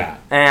fair. Yeah.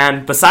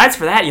 And besides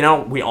for that,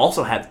 we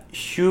also have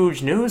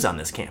huge news on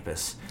this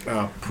campus.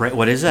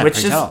 What is that?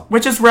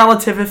 Which is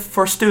relative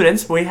for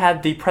students. We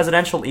had the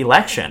presidential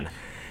election.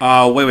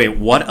 Wait.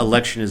 What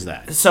election is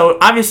that? So,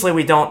 obviously,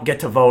 we don't get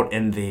to vote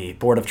in the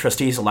Board of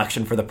Trustees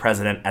election for the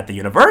president at the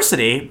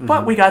university,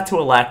 but we got to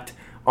elect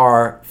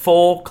our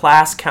full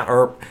class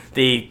or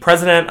the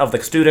president of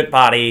the student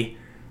body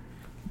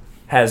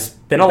has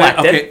been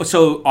elected. Okay,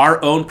 so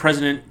our own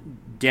president,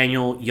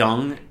 Daniel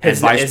Young, and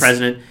Vice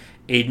President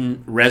Aiden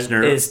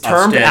Resner is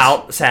termed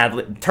out,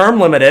 sadly. Term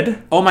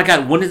limited. Oh my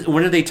God, when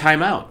do they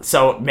time out?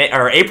 So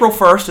April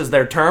 1st is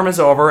their term is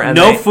over. And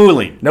No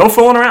fooling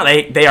around.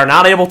 They are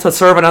not able to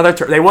serve another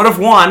term. They would have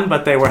won,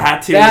 but they had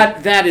to.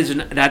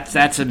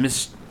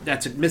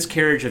 That's a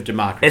miscarriage of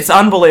democracy. It's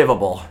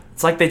unbelievable.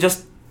 It's like they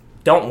just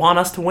don't want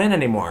us to win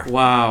anymore.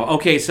 Wow.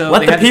 Okay, so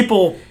let the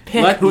people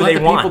pick who they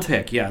want. Let the people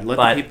pick. Yeah, let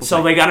the people.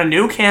 So they got a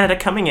new candidate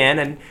coming in,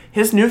 and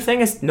his new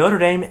thing is Notre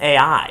Dame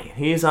AI.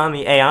 He's on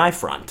the AI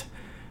front,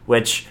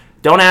 which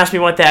don't ask me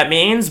what that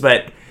means,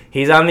 but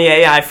he's on the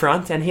AI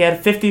front, and he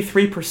had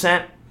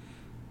 53%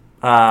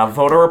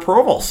 voter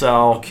approval.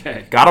 So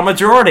got a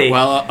majority.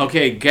 Well,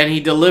 can he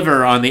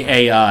deliver on the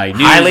AI?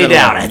 Highly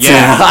doubt it.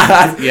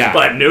 Yeah.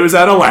 But news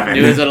at 11.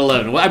 News at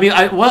 11. Well, I mean,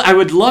 I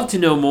would love to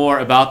know more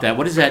about that.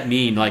 What does that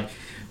mean? Like,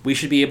 we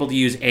should be able to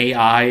use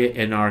AI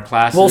in our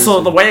classes? Well,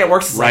 so the way it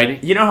works is writing.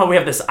 Like, you know how we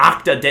have this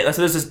Okta data?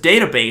 So there's this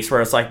database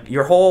where it's like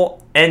your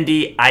whole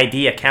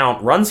NDID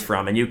account runs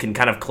from, and you can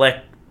kind of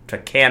click to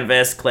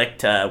Canvas, click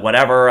to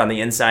whatever on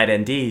the inside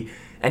ND,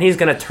 and he's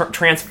going to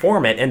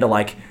transform it into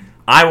like,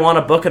 I want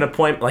to book an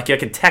appointment. Like, you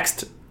can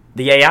text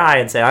the AI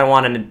and say, I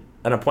want an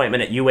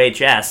appointment at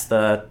UHS,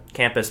 the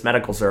campus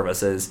medical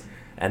services,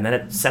 and then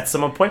it sets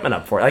some appointment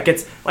up for it.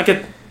 It's like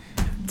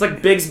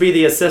Bigsby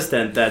the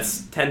assistant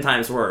that's 10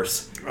 times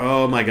worse.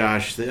 Oh my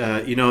gosh!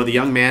 The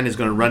young man is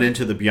going to run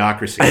into the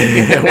bureaucracy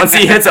once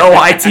he hits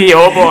OIT.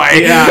 Oh boy!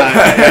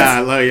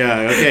 Yeah.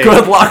 Okay.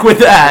 Good luck with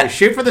that.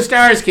 Shoot for the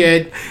stars,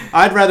 kid.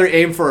 I'd rather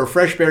aim for a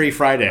Fresh Berry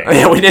Friday.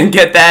 Yeah, we didn't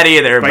get that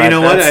either. But you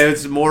know what?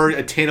 It's a more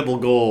attainable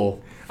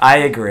goal. I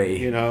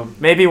agree.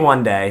 Maybe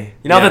one day.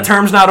 The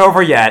term's not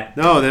over yet.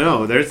 No.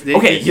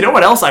 Okay, you know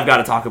what else I've got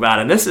to talk about?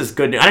 And this is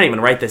good news. I didn't even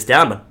write this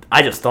down, but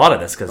I just thought of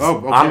this because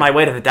on my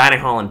way to the dining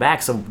hall and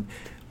back, so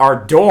our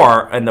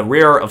door in the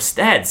rear of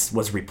Steds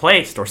was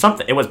replaced or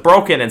something. It was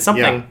broken and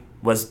something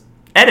was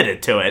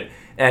edited to it.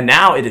 And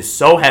now it is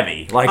so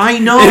heavy. Like, I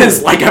know. It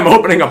is like I'm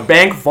opening a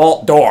bank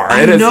vault door.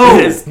 I know.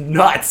 It is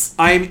nuts.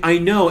 I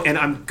know, and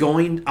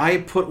I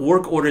put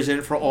work orders in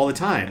it for all the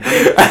time.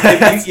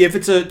 If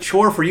it's a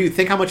chore for you,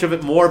 think how much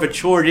more of a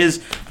chore it is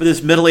for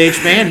this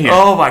middle-aged man here.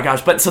 Oh my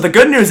gosh. But so the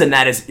good news in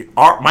that is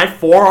my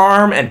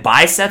forearm and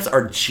biceps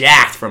are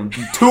jacked from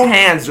two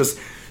hands just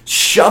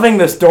shoving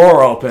this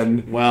door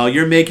open. Well,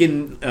 you're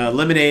making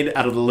lemonade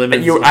out of the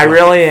lemons. I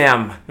really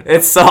am.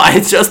 It's so I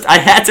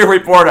had to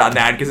report on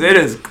that because it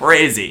is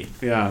crazy.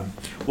 Yeah.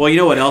 Well, you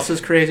know what else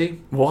is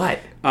crazy? What?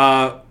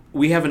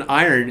 We have an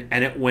iron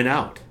and it went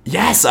out.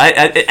 Yes,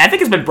 I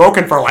think it's been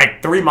broken for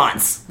like 3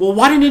 months. Well,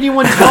 why didn't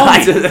anyone tell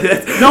me?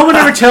 No one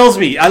ever tells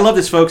me. I love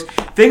this, folks.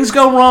 Things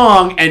go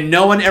wrong and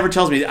no one ever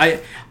tells me.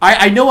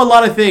 I know a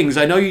lot of things.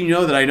 I know you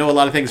know that I know a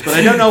lot of things, but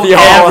I don't know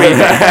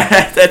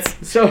everything.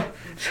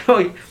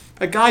 So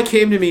a guy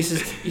came to me,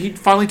 says he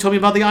finally told me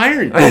about the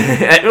iron.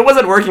 It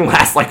wasn't working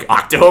last like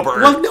October.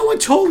 Well, no one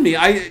told me.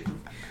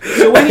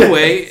 So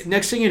anyway,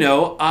 next thing you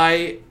know,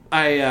 I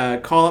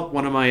call up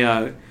one of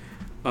my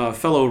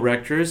fellow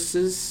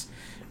rectresses,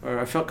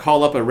 or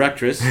call up a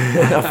rectress. Say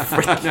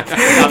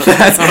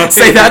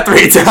that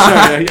 3 times.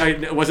 Sorry,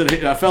 I wasn't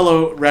a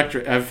fellow rector.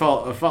 A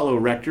fellow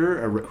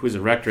rector, who's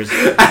a rectress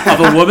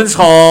of a women's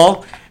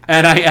hall.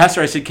 And I asked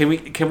her, I said,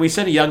 can we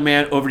send a young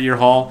man over to your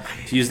hall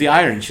to use the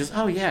iron? And she says,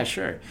 oh, yeah,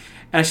 sure.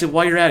 And I said,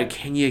 while you're at it,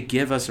 can you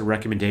give us a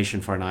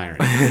recommendation for an iron?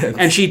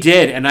 And she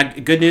did.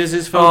 And good news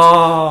is,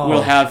 folks,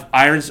 we'll have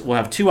irons. We'll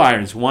have 2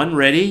 irons, one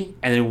ready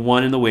and then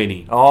one in the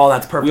waiting. Oh,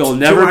 that's perfect. We'll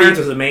never 2 irons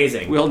is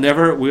amazing.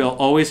 We'll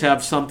always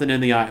have something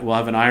in the We'll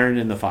have an iron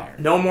in the fire.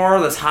 No more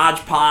of this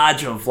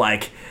hodgepodge of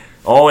like,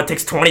 oh, it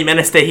takes 20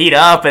 minutes to heat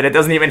up and it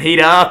doesn't even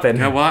heat up. And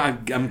yeah, well,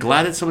 I'm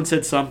glad that someone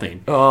said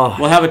something. Oh,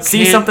 we'll have a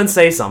see something,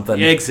 say something.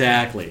 Yeah,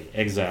 exactly.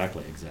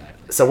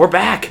 So we're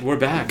back.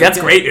 That's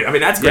great. I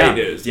mean, that's great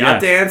news. Yacht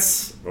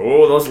dance.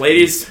 Oh, those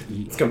ladies.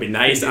 It's going to be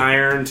nice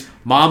ironed.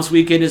 Mom's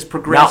weekend is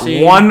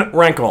progressing. Not one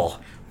wrinkle.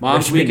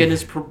 Mom's weekend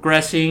is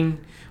progressing.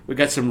 We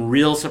got some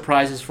real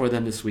surprises for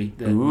them this week.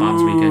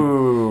 Mom's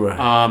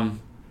weekend.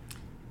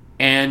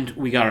 And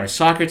we got our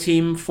soccer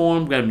team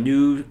formed. We got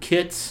new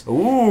kits.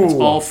 Ooh. It's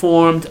all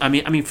formed. I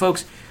mean,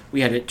 folks,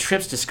 we had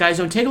trips to Sky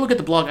Zone. Take a look at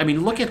the blog. I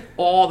mean, look at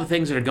all the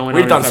things that are going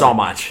on. We've done so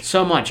much.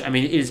 So much. I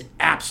mean, it is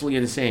absolutely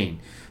insane.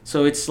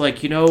 So it's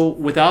like,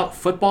 without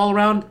football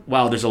around,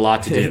 wow, there's a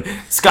lot to do.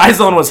 Sky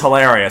Zone was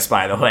hilarious,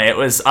 by the way. It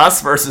was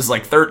us versus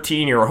like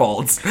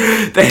 13-year-olds on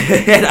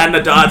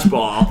the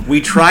dodgeball. We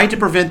tried to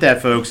prevent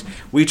that, folks.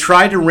 We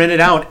tried to rent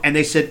it out, and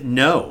they said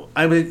no.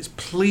 I mean,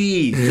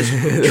 please,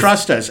 just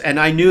trust us. And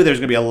I knew there was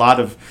going to be a lot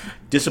of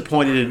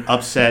disappointed and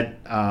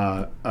upset.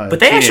 But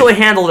they actually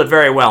handled it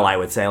very well, I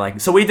would say.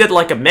 So we did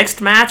like a mixed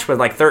match with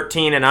like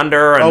 13 and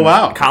under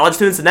and college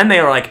students, and then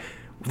they were like,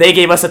 they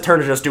gave us a turn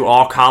to just do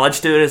all college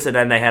students, and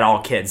then they had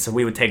all kids. So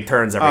we would take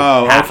turns every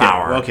half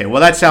hour. Okay, well,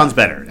 that sounds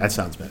better.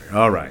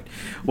 All right.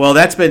 Well,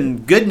 that's been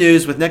good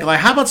news with Nikolai.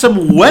 How about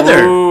some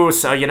weather? Ooh,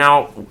 so,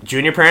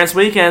 Junior Parents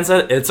Weekend,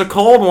 it's a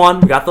cold one.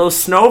 We got those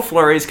snow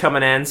flurries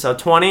coming in, so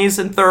 20s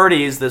and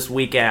 30s this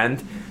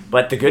weekend.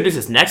 But the good news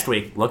is next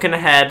week, looking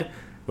ahead,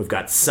 we've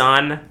got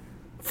sun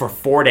for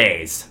 4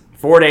 days.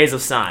 4 days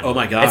of sun. Oh,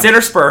 my God. It's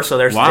interspersed, so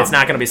it's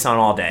not going to be sun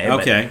all day.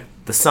 Okay.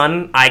 But the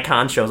sun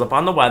icon shows up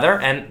on the weather,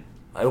 and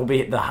it'll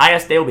be the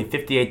highest day will be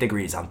 58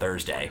 degrees on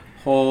Thursday.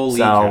 Holy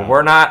cow. So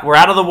we're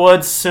out of the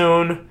woods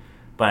soon,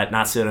 but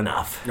not soon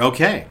enough.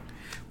 Okay.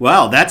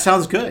 Well, that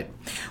sounds good.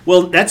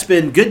 Well, that's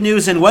been good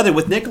news and weather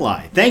with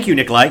Nikolai. Thank you,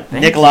 Nikolai.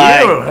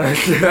 Nikolai,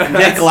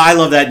 I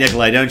love that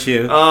Nikolai, don't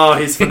you? Oh,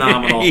 he's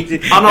phenomenal.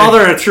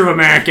 Another true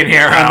American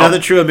hero. Another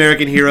true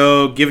American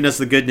hero giving us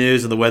the good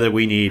news and the weather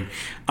we need.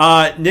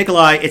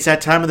 Nikolai, it's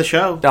that time of the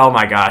show. Oh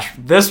my gosh.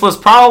 This was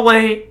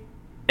probably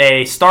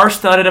a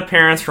star-studded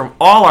appearance from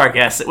all our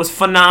guests. It was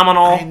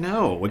phenomenal. I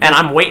know. And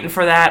I'm waiting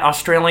for that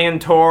Australian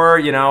tour.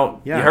 You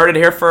heard it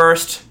here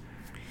first.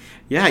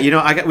 Yeah,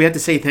 we have to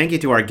say thank you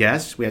to our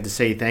guests. We have to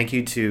say thank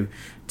you to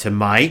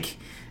Mike.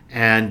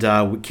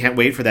 And we can't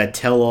wait for that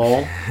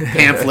tell-all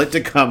pamphlet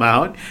to come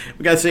out.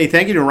 We got to say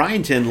thank you to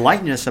Ryan to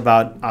enlighten us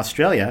about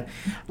Australia.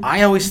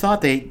 I always thought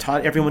they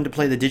taught everyone to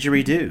play the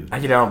didgeridoo.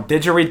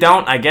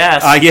 Didgeridoo, I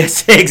guess.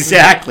 Yes,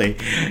 exactly.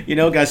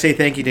 Got to say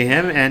thank you to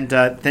him. And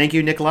thank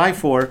you, Nikolai,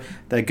 for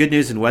the good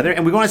news and weather.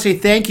 And we want to say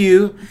thank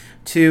you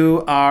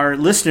to our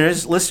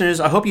listeners.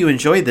 Listeners, I hope you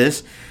enjoyed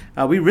this.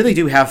 We really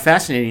do have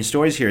fascinating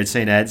stories here at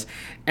St. Ed's.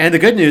 And the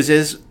good news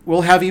is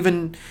we'll have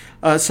even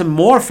some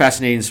more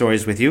fascinating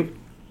stories with you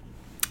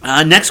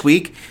next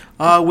week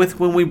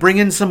when we bring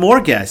in some more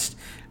guests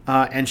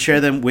and share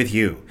them with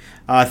you.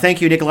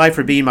 Thank you, Nikolai,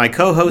 for being my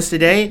co-host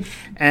today.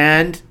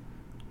 And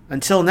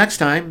until next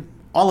time,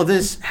 all of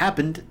this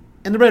happened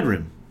in the Red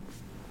Room.